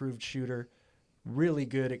much improved shooter, really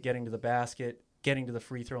good at getting to the basket, getting to the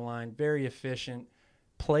free throw line, very efficient,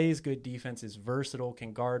 plays good defense, is versatile,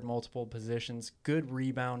 can guard multiple positions, good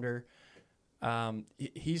rebounder.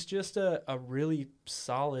 He's just a really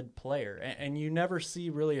solid player, and you never see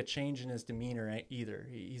really a change in his demeanor either.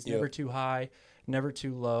 He's never too high, never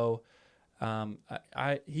too low.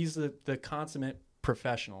 He's the consummate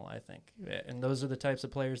professional, I think, and those are the types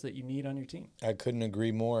of players that you need on your team. I couldn't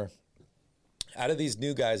agree more. Out of these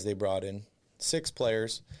new guys they brought in, 6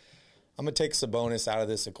 players, I'm going to take Sabonis out of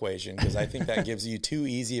this equation because I think that gives you too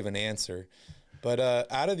easy of an answer. But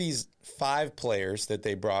out of these 5 players that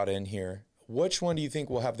they brought in here, which one do you think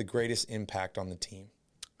will have the greatest impact on the team?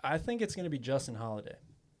 I think it's going to be Justin Holiday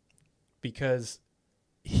because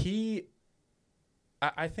I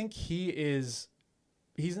think he's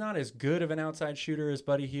not as good of an outside shooter as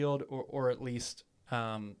Buddy Hield, or at least,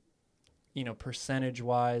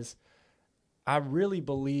 percentage-wise. I really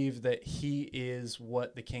believe that he is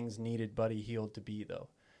what the Kings needed Buddy Hield to be, though.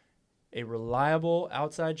 A reliable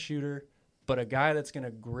outside shooter, but a guy that's going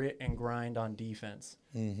to grit and grind on defense.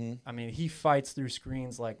 Mm-hmm. I mean, he fights through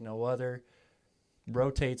screens like no other,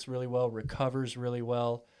 rotates really well, recovers really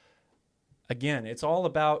well. Again, it's all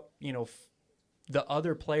about, the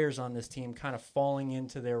other players on this team kind of falling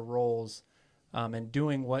into their roles and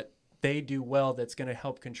doing what they do well that's going to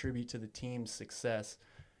help contribute to the team's success.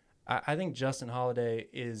 I think Justin Holiday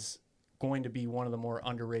is going to be one of the more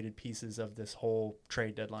underrated pieces of this whole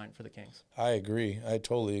trade deadline for the Kings. I agree. I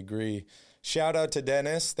totally agree. Shout out to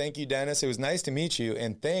Dennis. Thank you, Dennis. It was nice to meet you,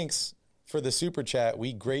 and thanks for the super chat.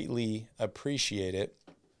 We greatly appreciate it.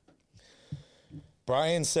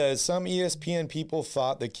 Brian says, some ESPN people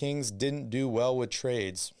thought the Kings didn't do well with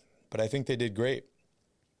trades, but I think they did great.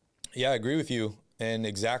 Yeah, I agree with you. And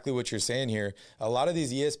exactly what you're saying here. A lot of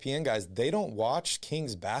these ESPN guys, they don't watch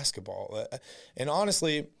Kings basketball. And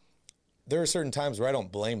honestly, there are certain times where I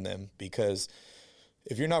don't blame them because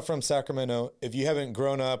if you're not from Sacramento, if you haven't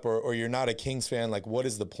grown up or you're not a Kings fan, like what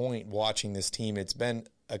is the point watching this team? It's been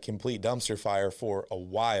a complete dumpster fire for a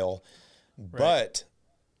while. Right. But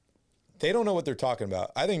they don't know what they're talking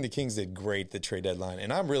about. I think the Kings did great the trade deadline,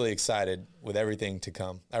 and I'm really excited with everything to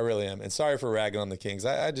come. I really am. And sorry for ragging on the Kings.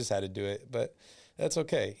 I just had to do it, but that's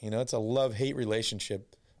okay. It's a love-hate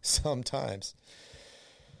relationship sometimes.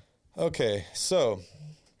 Okay, so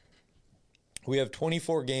we have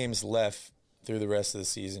 24 games left through the rest of the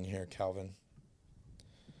season here, Calvin.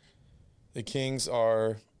 The Kings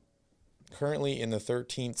are currently in the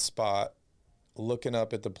 13th spot, looking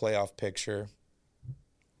up at the playoff picture.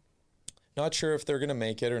 Not sure if they're going to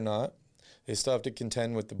make it or not. They still have to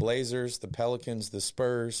contend with the Blazers, the Pelicans, the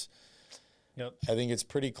Spurs. Yep. I think it's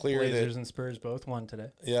pretty clear Blazers and Spurs both won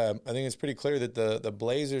today. Yeah, I think it's pretty clear that the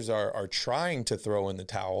Blazers are trying to throw in the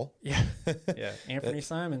towel. Yeah. Yeah. Anthony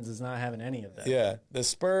Simons is not having any of that. Yeah. The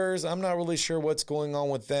Spurs, I'm not really sure what's going on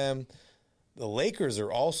with them. The Lakers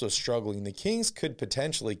are also struggling. The Kings could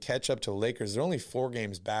potentially catch up to the Lakers. They're only 4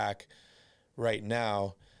 games back right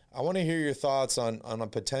now. I want to hear your thoughts on a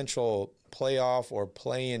potential playoff or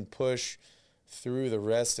play-in push through the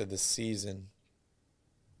rest of the season.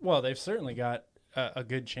 Well, they've certainly got a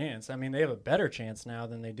good chance. I mean, they have a better chance now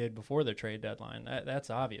than they did before the trade deadline. That's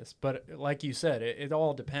obvious. But like you said, it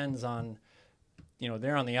all depends on,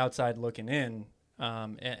 they're on the outside looking in,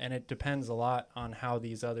 and it depends a lot on how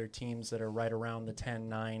these other teams that are right around the 10,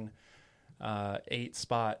 9, 8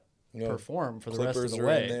 spot perform for the rest of the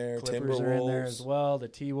way. Clippers are in there as well. The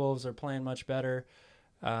T-Wolves are playing much better.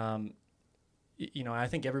 I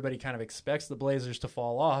think everybody kind of expects the Blazers to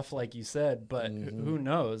fall off, like you said, but who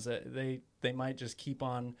knows? They might just keep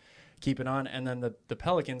it on. And then the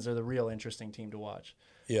Pelicans are the real interesting team to watch.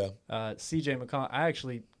 Yeah. CJ McCollum, I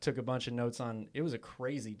actually took a bunch of notes on, it was a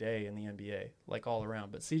crazy day in the NBA, like all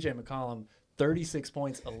around. But CJ McCollum, 36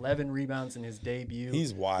 points, 11 rebounds in his debut.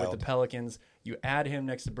 He's wild. With the Pelicans. You add him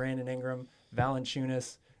next to Brandon Ingram,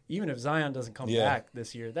 Valanciunas. Even if Zion doesn't come back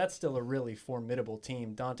this year, that's still a really formidable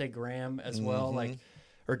team. Devontae Graham as well,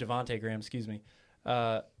 Devontae Graham, excuse me.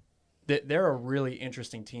 They're a really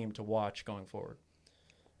interesting team to watch going forward.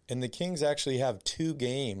 And the Kings actually have 2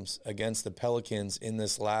 games against the Pelicans in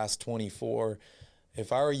this last 24.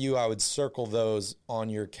 If I were you, I would circle those on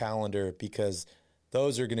your calendar because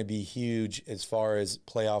those are going to be huge as far as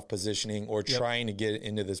playoff positioning or trying to get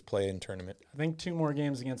into this play-in tournament. I think 2 more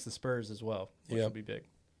games against the Spurs as well, which will be big.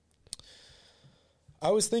 I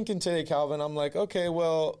was thinking today, Calvin, I'm like, okay,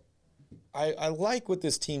 well, I like what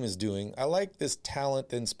this team is doing. I like this talent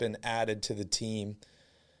that's been added to the team.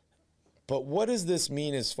 But what does this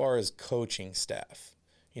mean as far as coaching staff?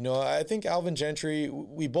 I think Alvin Gentry,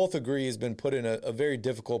 we both agree, has been put in a very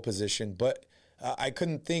difficult position, but I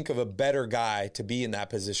couldn't think of a better guy to be in that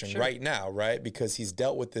position right now, right? Because he's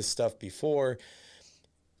dealt with this stuff before.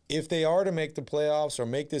 If they are to make the playoffs or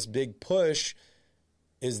make this big push,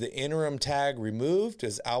 is the interim tag removed?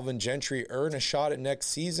 Does Alvin Gentry earn a shot at next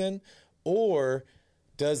season? Or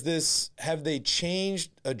have they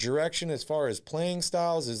changed a direction as far as playing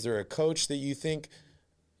styles? Is there a coach that you think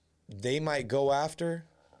they might go after?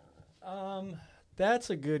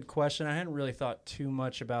 That's a good question. I hadn't really thought too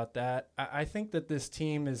much about that. I think that this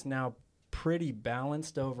team is now pretty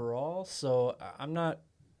balanced overall, so I'm not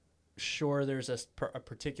sure there's a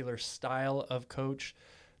particular style of coach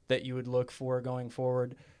that you would look for going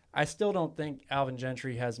forward. I still don't think Alvin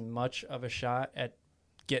Gentry has much of a shot at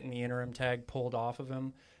getting the interim tag pulled off of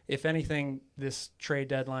him. If anything, this trade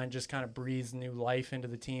deadline just kind of breathes new life into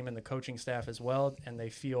the team and the coaching staff as well, and they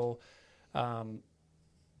feel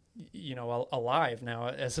alive now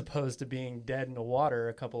as opposed to being dead in the water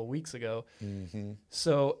a couple of weeks ago. Mm-hmm.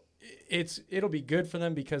 So it'll be good for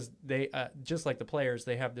them because they, just like the players,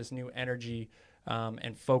 they have this new energy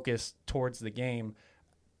and focus towards the game.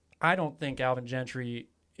 I don't think Alvin Gentry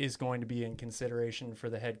is going to be in consideration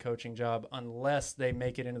for the head coaching job unless they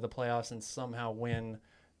make it into the playoffs and somehow win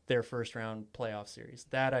their first round playoff series.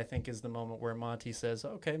 That, I think, is the moment where Monty says,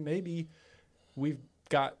 okay, maybe we've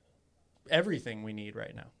got everything we need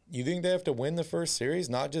right now. You think they have to win the first series,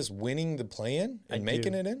 not just winning the play-in and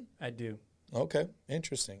making it in? I do. Okay,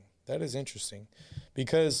 interesting. That is interesting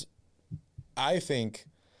because I think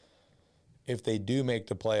if they do make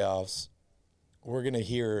the playoffs, we're going to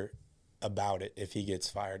hear about it if he gets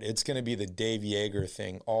fired. It's going to be the Dave Yeager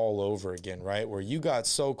thing all over again, right? Where you got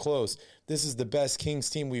so close. This is the best Kings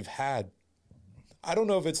team we've had. I don't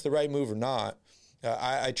know if it's the right move or not.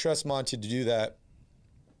 I trust Monty to do that.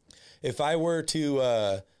 If I were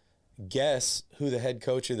to guess who the head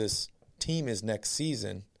coach of this team is next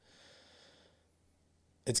season,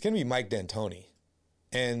 it's going to be Mike D'Antoni.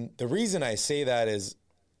 And the reason I say that is,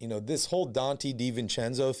 this whole Dante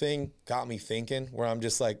DiVincenzo thing got me thinking, where I'm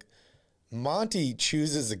just like, Monty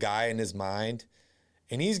chooses a guy in his mind,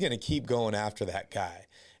 and he's going to keep going after that guy.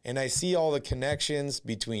 And I see all the connections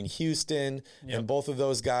between Houston and both of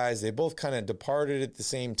those guys. They both kind of departed at the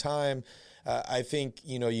same time. I think,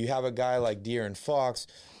 you have a guy like De'Aaron Fox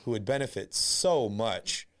who would benefit so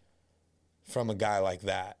much from a guy like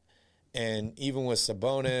that. And even with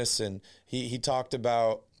Sabonis, and he talked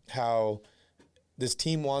about how this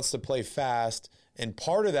team wants to play fast, and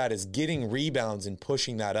part of that is getting rebounds and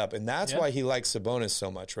pushing that up. And that's why he likes Sabonis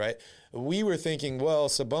so much, right? We were thinking, well,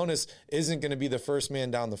 Sabonis isn't going to be the first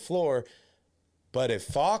man down the floor, but if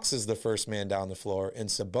Fox is the first man down the floor and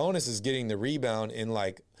Sabonis is getting the rebound in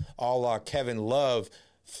like a la Kevin Love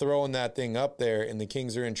throwing that thing up there and the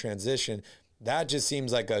Kings are in transition, that just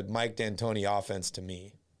seems like a Mike D'Antoni offense to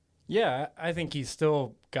me. Yeah, I think he's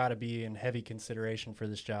still got to be in heavy consideration for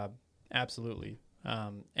this job. Absolutely.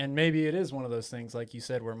 And maybe it is one of those things, like you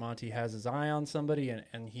said, where Monty has his eye on somebody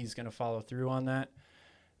and he's going to follow through on that.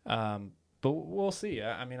 But we'll see.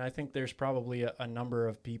 I mean, I think there's probably a number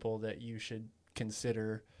of people that you should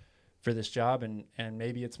consider for this job, and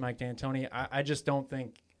maybe it's Mike D'Antoni. I just don't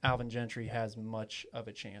think Alvin Gentry has much of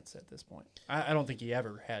a chance at this point. I don't think he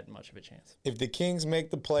ever had much of a chance. If the Kings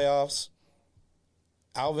make the playoffs,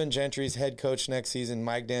 Alvin Gentry's head coach next season,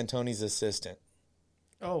 Mike D'Antoni's assistant.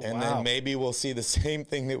 Oh, and then maybe we'll see the same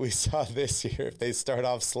thing that we saw this year if they start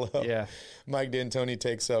off slow. Yeah. Mike D'Antoni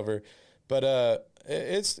takes over. But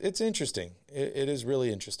it's interesting. It is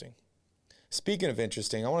really interesting. Speaking of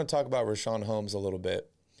interesting, I want to talk about Richaun Holmes a little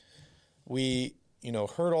bit. We,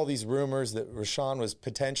 heard all these rumors that Richaun was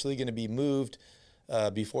potentially going to be moved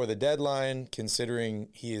before the deadline, considering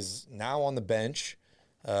he is now on the bench.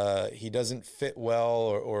 He doesn't fit well,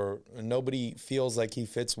 or nobody feels like he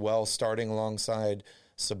fits well starting alongside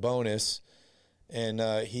Sabonis.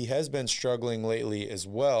 And he has been struggling lately as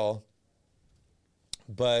well.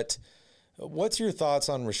 But what's your thoughts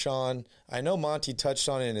on Richaun? I know Monty touched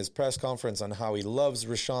on it in his press conference on how he loves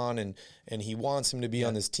Richaun and he wants him to be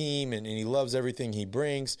on this team and he loves everything he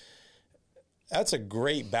brings. That's a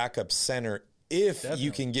great backup center if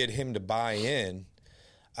you can get him to buy in.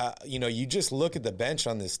 You just look at the bench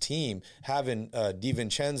on this team, having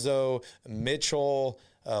DiVincenzo, Mitchell,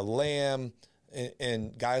 Lamb,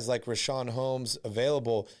 and guys like Richaun Holmes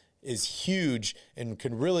available is huge and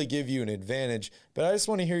can really give you an advantage. But I just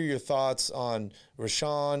want to hear your thoughts on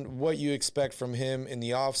Richaun, what you expect from him in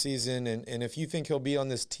the offseason, and if you think he'll be on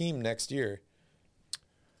this team next year.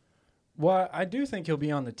 Well, I do think he'll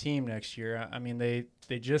be on the team next year. I mean, they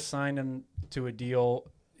just signed him to a deal.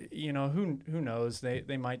 Who knows?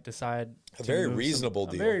 They might decide a very reasonable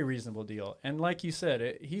deal. A very reasonable deal. And like you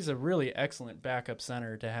said, he's a really excellent backup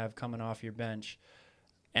center to have coming off your bench.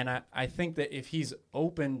 And I think that if he's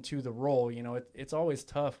open to the role, it's always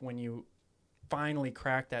tough when you finally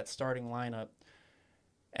crack that starting lineup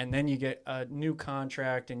and then you get a new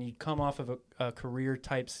contract and you come off of a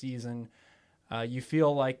career-type season. You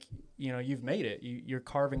feel like, you've made it. You're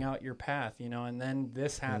carving out your path, and then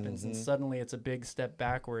this happens and suddenly it's a big step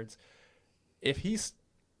backwards. If he's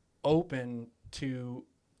open to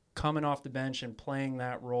coming off the bench and playing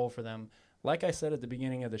that role for them, like I said at the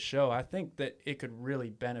beginning of the show, I think that it could really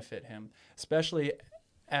benefit him, especially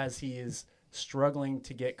as he is struggling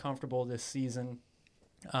to get comfortable this season.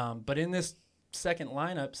 But in this second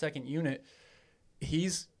unit,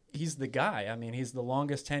 he's the guy. I mean, he's the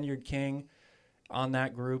longest tenured King on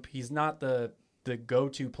that group. He's not the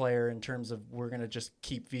go-to player in terms of we're going to just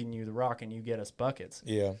keep feeding you the rock and you get us buckets.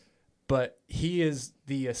 Yeah. But he is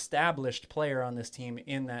the established player on this team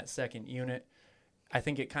in that second unit. I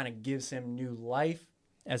think it kind of gives him new life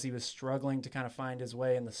as he was struggling to kind of find his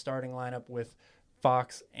way in the starting lineup with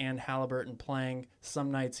Fox and Halliburton playing. Some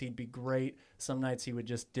nights he'd be great. Some nights he would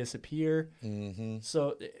just disappear. Mm-hmm.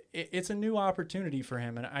 So it's a new opportunity for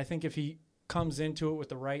him. And I think if he comes into it with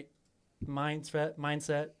the right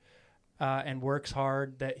mindset and works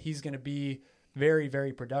hard, that he's going to be very,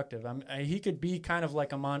 very productive. He could be kind of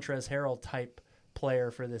like a Montrezl Harrell type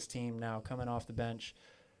player for this team now coming off the bench.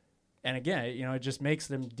 And again, it just makes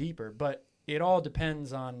them deeper. But it all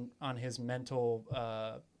depends on his mental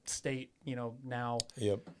state, now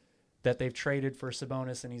that they've traded for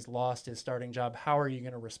Sabonis and he's lost his starting job. How are you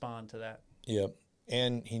going to respond to that? Yep.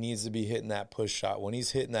 And he needs to be hitting that push shot. When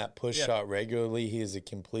he's hitting that push shot regularly, he is a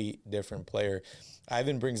complete different player.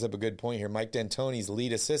 Ivan brings up a good point here. Mike D'Antoni's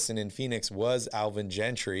lead assistant in Phoenix was Alvin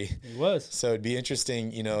Gentry. He was. So it'd be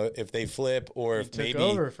interesting, if they flip or if maybe took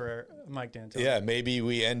over for Mike D'Antoni. Yeah, maybe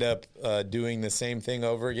we end up doing the same thing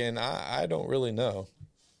over again. I don't really know.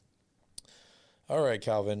 All right,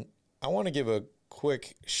 Calvin. I want to give a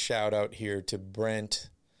quick shout out here to Brent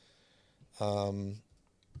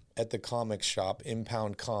at the comic shop,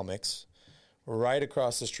 Impound Comics, right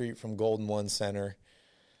across the street from Golden One Center.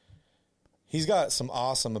 He's got some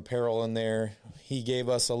awesome apparel in there. He gave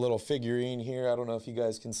us a little figurine here. I don't know if you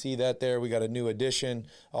guys can see that there. We got a new addition.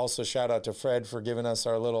 Also, shout out to Fred for giving us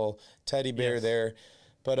our little teddy bear there.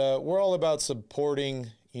 But we're all about supporting,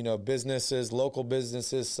 businesses, local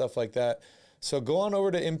businesses, stuff like that. So go on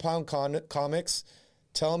over to Impound Comics.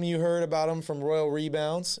 Tell them you heard about them from Royal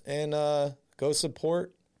Rebounds, and go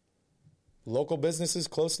support local businesses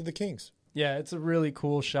close to the Kings. Yeah, it's a really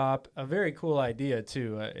cool shop. A very cool idea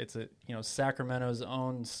too. It's Sacramento's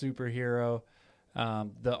own superhero.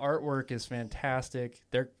 The artwork is fantastic.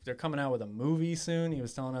 They're coming out with a movie soon. He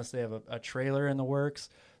was telling us they have a trailer in the works.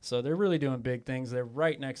 So they're really doing big things. They're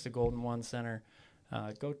right next to Golden One Center.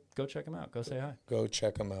 Go check them out. Go say hi. Go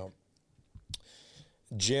check them out.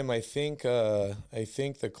 Jim, I think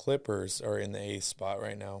the Clippers are in the 8th spot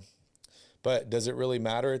right now. But does it really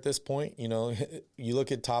matter at this point? You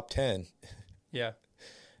look at top 10. Yeah.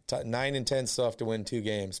 9 and 10 still have to win 2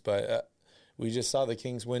 games. But we just saw the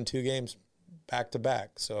Kings win 2 games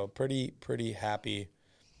back-to-back. So pretty happy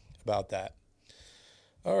about that.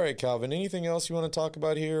 All right, Calvin, anything else you want to talk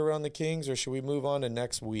about here around the Kings, or should we move on to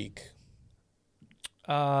next week?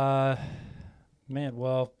 Just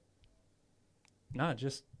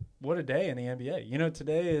what a day in the NBA.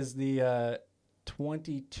 Today is the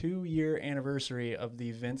 22-year anniversary of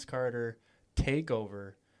the Vince Carter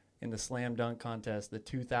takeover in the slam dunk contest, the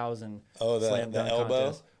 2000 slam dunk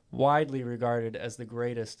contest, widely regarded as the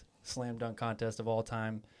greatest slam dunk contest of all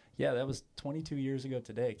time. Yeah, that was 22 years ago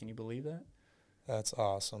today. Can you believe that? That's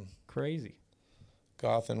awesome. Crazy.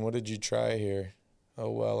 Gothan, what did you try here? Oh,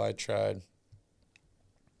 well, I tried.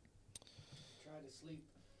 Tried to sleep.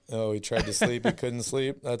 Oh, he tried to sleep. He couldn't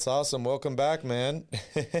sleep. That's awesome. Welcome back, man.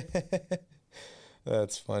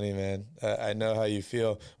 That's funny, man. I know how you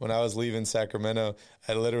feel. When I was leaving Sacramento,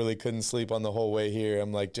 I literally couldn't sleep on the whole way here.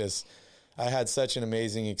 I'm like, I had such an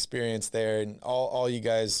amazing experience there, and all you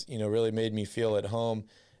guys, really made me feel at home,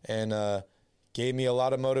 and gave me a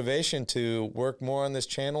lot of motivation to work more on this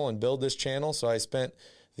channel and build this channel. So I spent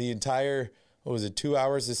the entire, 2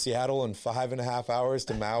 hours to Seattle and 5.5 hours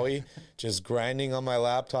to Maui, just grinding on my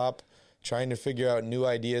laptop, trying to figure out new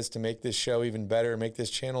ideas to make this show even better, make this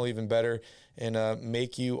channel even better, and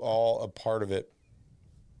make you all a part of it.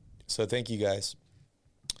 So thank you guys.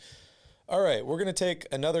 All right, we're going to take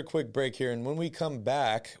another quick break here, and when we come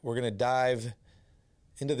back, we're going to dive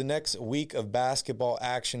into the next week of basketball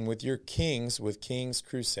action with your Kings with Kings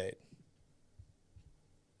Crusade.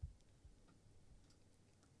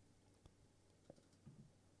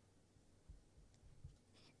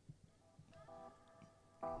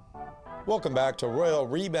 Welcome back to Royal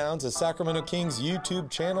Rebounds, the Sacramento Kings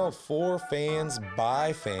YouTube channel for fans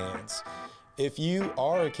by fans. If you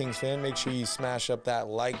are a Kings fan, make sure you smash up that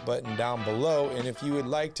like button down below. And if you would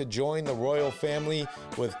like to join the Royal family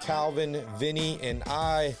with Calvin, Vinny, and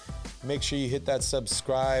I, make sure you hit that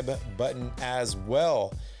subscribe button as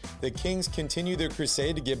well. The Kings continue their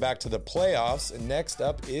crusade to get back to the playoffs. And next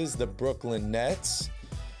up is the Brooklyn Nets.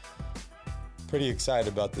 Pretty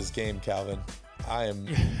excited about this game, Calvin. I am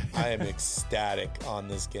ecstatic on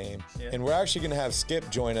this game. Yeah. And we're actually going to have Skip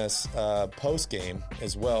join us post-game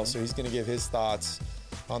as well, so he's going to give his thoughts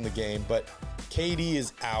on the game. But KD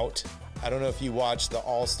is out. I don't know if you watched the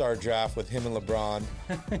All-Star draft with him and LeBron,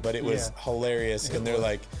 but it was hilarious. And they're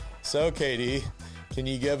like, so KD, can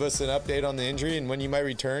you give us an update on the injury and when you might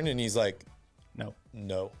return? And he's like,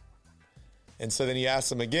 no. And so then he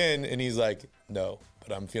asks him again, and he's like, no,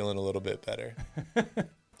 but I'm feeling a little bit better.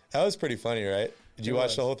 That was pretty funny, right? Did you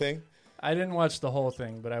watch the whole thing? I didn't watch the whole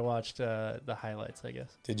thing, but I watched the highlights, I guess.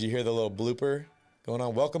 Did you hear the little blooper going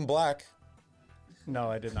on? Welcome Black.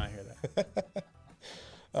 No, I did not hear that.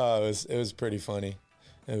 It was pretty funny.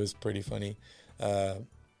 It was pretty funny.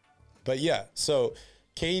 But yeah, so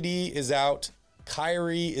KD is out.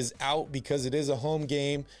 Kyrie is out because it is a home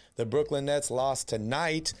game. The Brooklyn Nets lost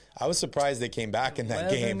tonight. I was surprised they came back in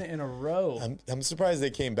that game. 11 in a row. I'm surprised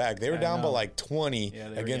they came back. They were down by like 20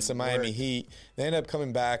 against the Miami Heat. They ended up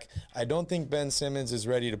coming back. I don't think Ben Simmons is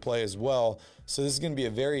ready to play as well. So this is going to be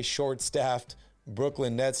a very short-staffed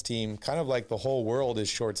Brooklyn Nets team, kind of like the whole world is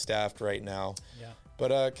short-staffed right now. Yeah.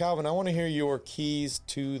 But Calvin, I want to hear your keys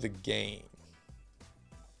to the game.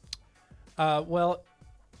 Well,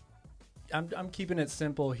 I'm keeping it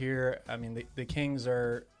simple here. I mean, the Kings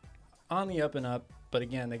are on the up and up, but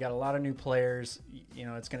again, they got a lot of new players.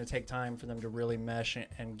 It's going to take time for them to really mesh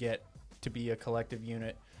and get to be a collective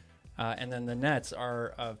unit. And then the Nets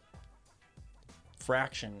are a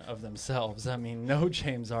fraction of themselves. I mean, no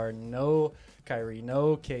James Harden, no Kyrie,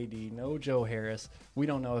 no KD, no Joe Harris. We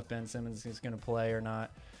don't know if Ben Simmons is going to play or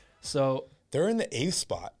not. So they're in the 8th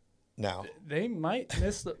spot. now. They might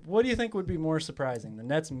miss what do you think would be more surprising? The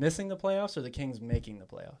Nets missing the playoffs or the Kings making the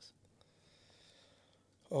playoffs?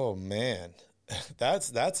 Oh, man.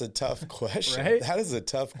 That's a tough question. Right? That is a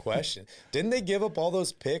tough question. Didn't they give up all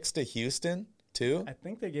those picks to Houston, too? I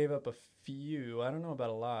think they gave up a few. I don't know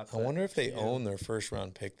about a lot. I wonder if they own their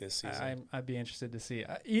first-round pick this season. I'd be interested to see.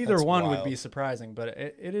 Either That's one wild. would be surprising, but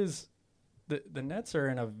it is the Nets are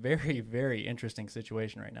in a very, very interesting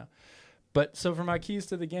situation right now. But so for my keys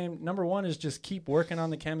to the game, number one is just keep working on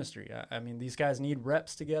the chemistry. I mean, these guys need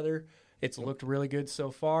reps together. It's looked really good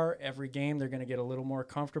so far. Every game they're going to get a little more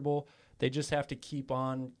comfortable. They just have to keep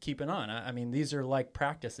on keeping on. I mean, these are like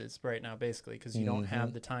practices right now, basically, because you don't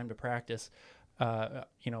have the time to practice,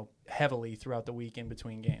 heavily throughout the week in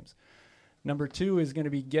between games. Number two is going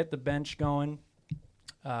to be get the bench going.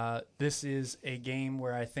 This is a game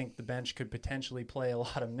where I think the bench could potentially play a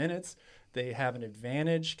lot of minutes. They have an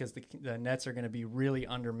advantage because the Nets are going to be really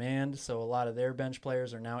undermanned, so a lot of their bench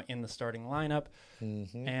players are now in the starting lineup.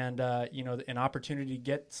 And, an opportunity to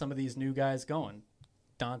get some of these new guys going.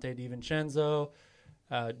 Dante DiVincenzo,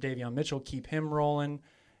 Davion Mitchell, keep him rolling,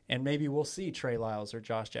 and maybe we'll see Trey Lyles or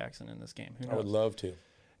Josh Jackson in this game. Who knows? I would love to.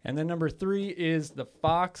 And then number three is the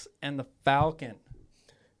Fox and the Falcon.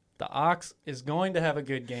 The Ox is going to have a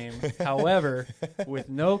good game. However, with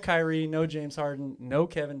no Kyrie, no James Harden, no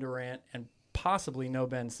Kevin Durant, and possibly no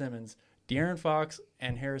Ben Simmons, De'Aaron Fox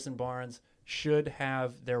and Harrison Barnes should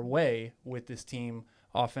have their way with this team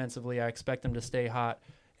offensively. I expect them to stay hot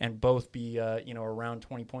and both be, around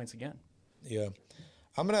 20 points again. Yeah.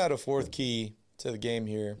 I'm going to add a fourth key to the game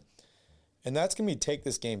here, and that's going to be take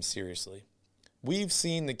this game seriously. We've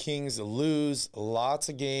seen the Kings lose lots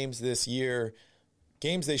of games this year,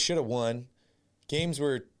 games they should have won, games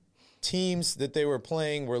where teams that they were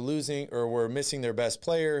playing were losing or were missing their best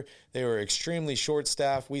player. They were extremely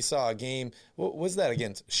short-staffed. We saw a game, what was that,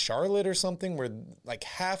 against Charlotte or something, where like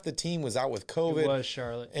half the team was out with COVID. It was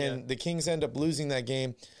Charlotte, and the Kings end up losing that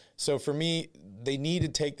game. So for me, they need to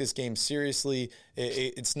take this game seriously.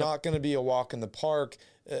 It's not going to be a walk in the park.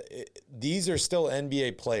 These are still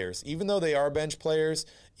NBA players. Even though they are bench players,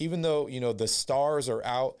 even though, the stars are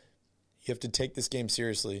out, you have to take this game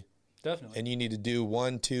seriously. Definitely. And you need to do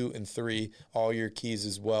 1, 2, and 3, all your keys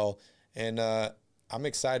as well. And I'm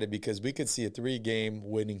excited because we could see a 3-game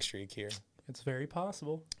winning streak here. It's very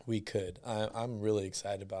possible. We could. I'm really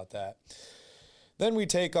excited about that. Then we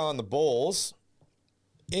take on the Bulls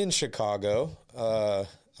in Chicago.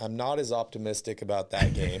 I'm not as optimistic about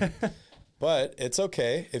that game. But it's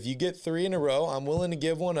okay. If you get 3 in a row, I'm willing to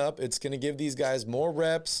give one up. It's going to give these guys more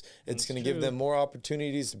reps. It's going to give them more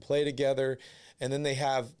opportunities to play together. And then they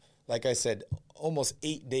have, like I said, almost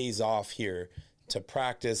 8 days off here to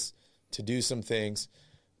practice, to do some things.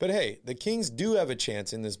 But, hey, the Kings do have a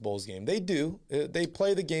chance in this Bulls game. They do. They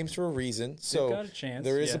play the games for a reason. So got a chance,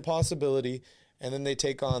 there is a possibility. And then they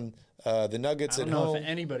take on the Nuggets at home. I don't know if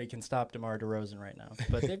anybody can stop DeMar DeRozan right now,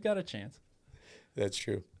 but they've got a chance. That's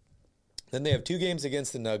true. Then they have 2 games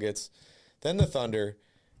against the Nuggets, then the Thunder,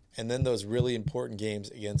 and then those really important games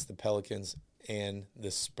against the Pelicans and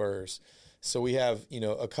the Spurs. So we have,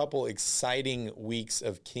 a couple exciting weeks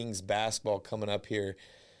of Kings basketball coming up here.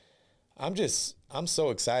 I'm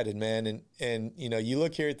so excited, man. And you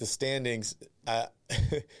look here at the standings,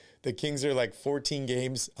 the Kings are like 14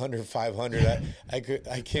 games under 500.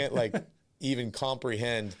 I can't even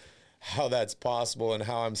comprehend how that's possible and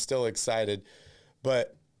how I'm still excited.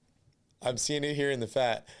 But I'm seeing it here in the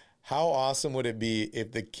fact, how awesome would it be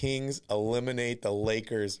if the Kings eliminate the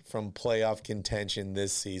Lakers from playoff contention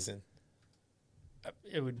this season?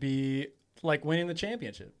 It would be like winning the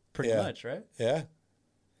championship, pretty much, right? Yeah.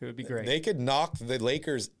 It would be great. They could knock the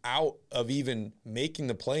Lakers out of even making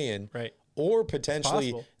the play-in. Right. Or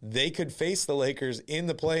potentially they could face the Lakers in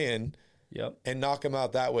the play-in and knock them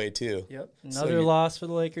out that way too. Yep. Another loss for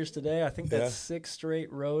the Lakers today. I think that's 6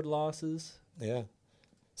 straight road losses. Yeah.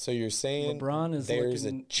 So you're saying LeBron is there's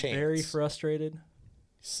looking a chance. Very frustrated.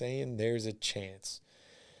 Saying there's a chance.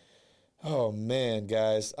 Oh man,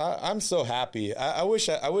 guys, I'm so happy. I wish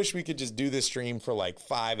we could just do this stream for like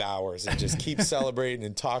 5 hours and just keep celebrating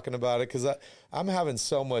and talking about it because I'm having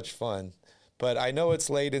so much fun. But I know it's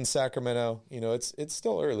late in Sacramento. It's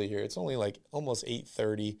still early here. It's only like almost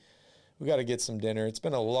 8:30. We got to get some dinner. It's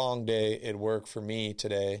been a long day at work for me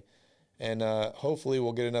today. And hopefully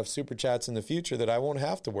we'll get enough Super Chats in the future that I won't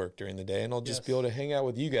have to work during the day, and I'll just be able to hang out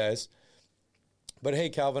with you guys. But, hey,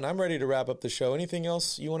 Calvin, I'm ready to wrap up the show. Anything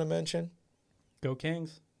else you want to mention? Go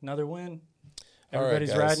Kings. Another win. All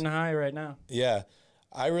Everybody's right, guys. riding high right now. Yeah.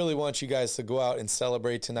 I really want you guys to go out and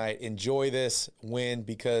celebrate tonight. Enjoy this win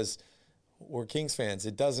because we're Kings fans.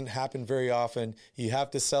 It doesn't happen very often. You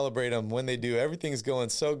have to celebrate them when they do. Everything's going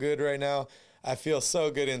so good right now. I feel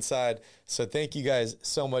so good inside. So thank you guys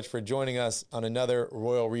so much for joining us on another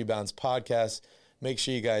Royal Rebounds podcast. Make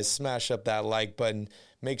sure you guys smash up that like button.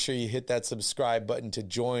 Make sure you hit that subscribe button to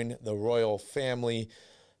join the Royal family.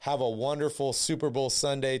 Have a wonderful Super Bowl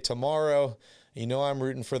Sunday tomorrow. You know I'm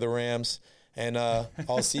rooting for the Rams. And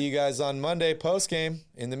I'll see you guys on Monday post-game.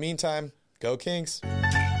 In the meantime, go Kings.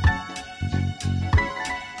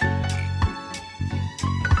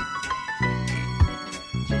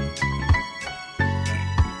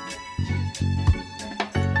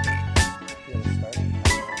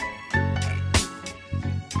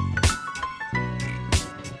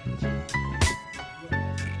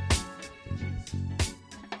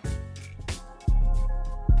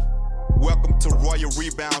 Welcome to Royal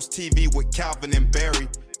Rebounds TV with Calvin and Barry.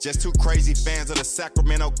 Just two crazy fans of the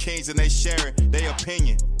Sacramento Kings, and they sharing their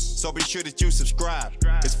opinion. So be sure that you subscribe.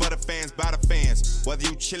 It's for the fans, by the fans. Whether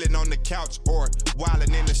you chilling on the couch or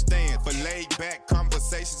wilding in the stand. For laid back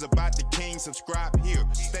conversations about the Kings, subscribe here.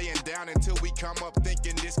 Staying down until we come up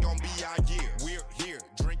thinking this gonna be our year. We're here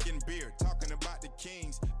drinking beer, talking about the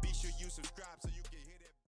Kings.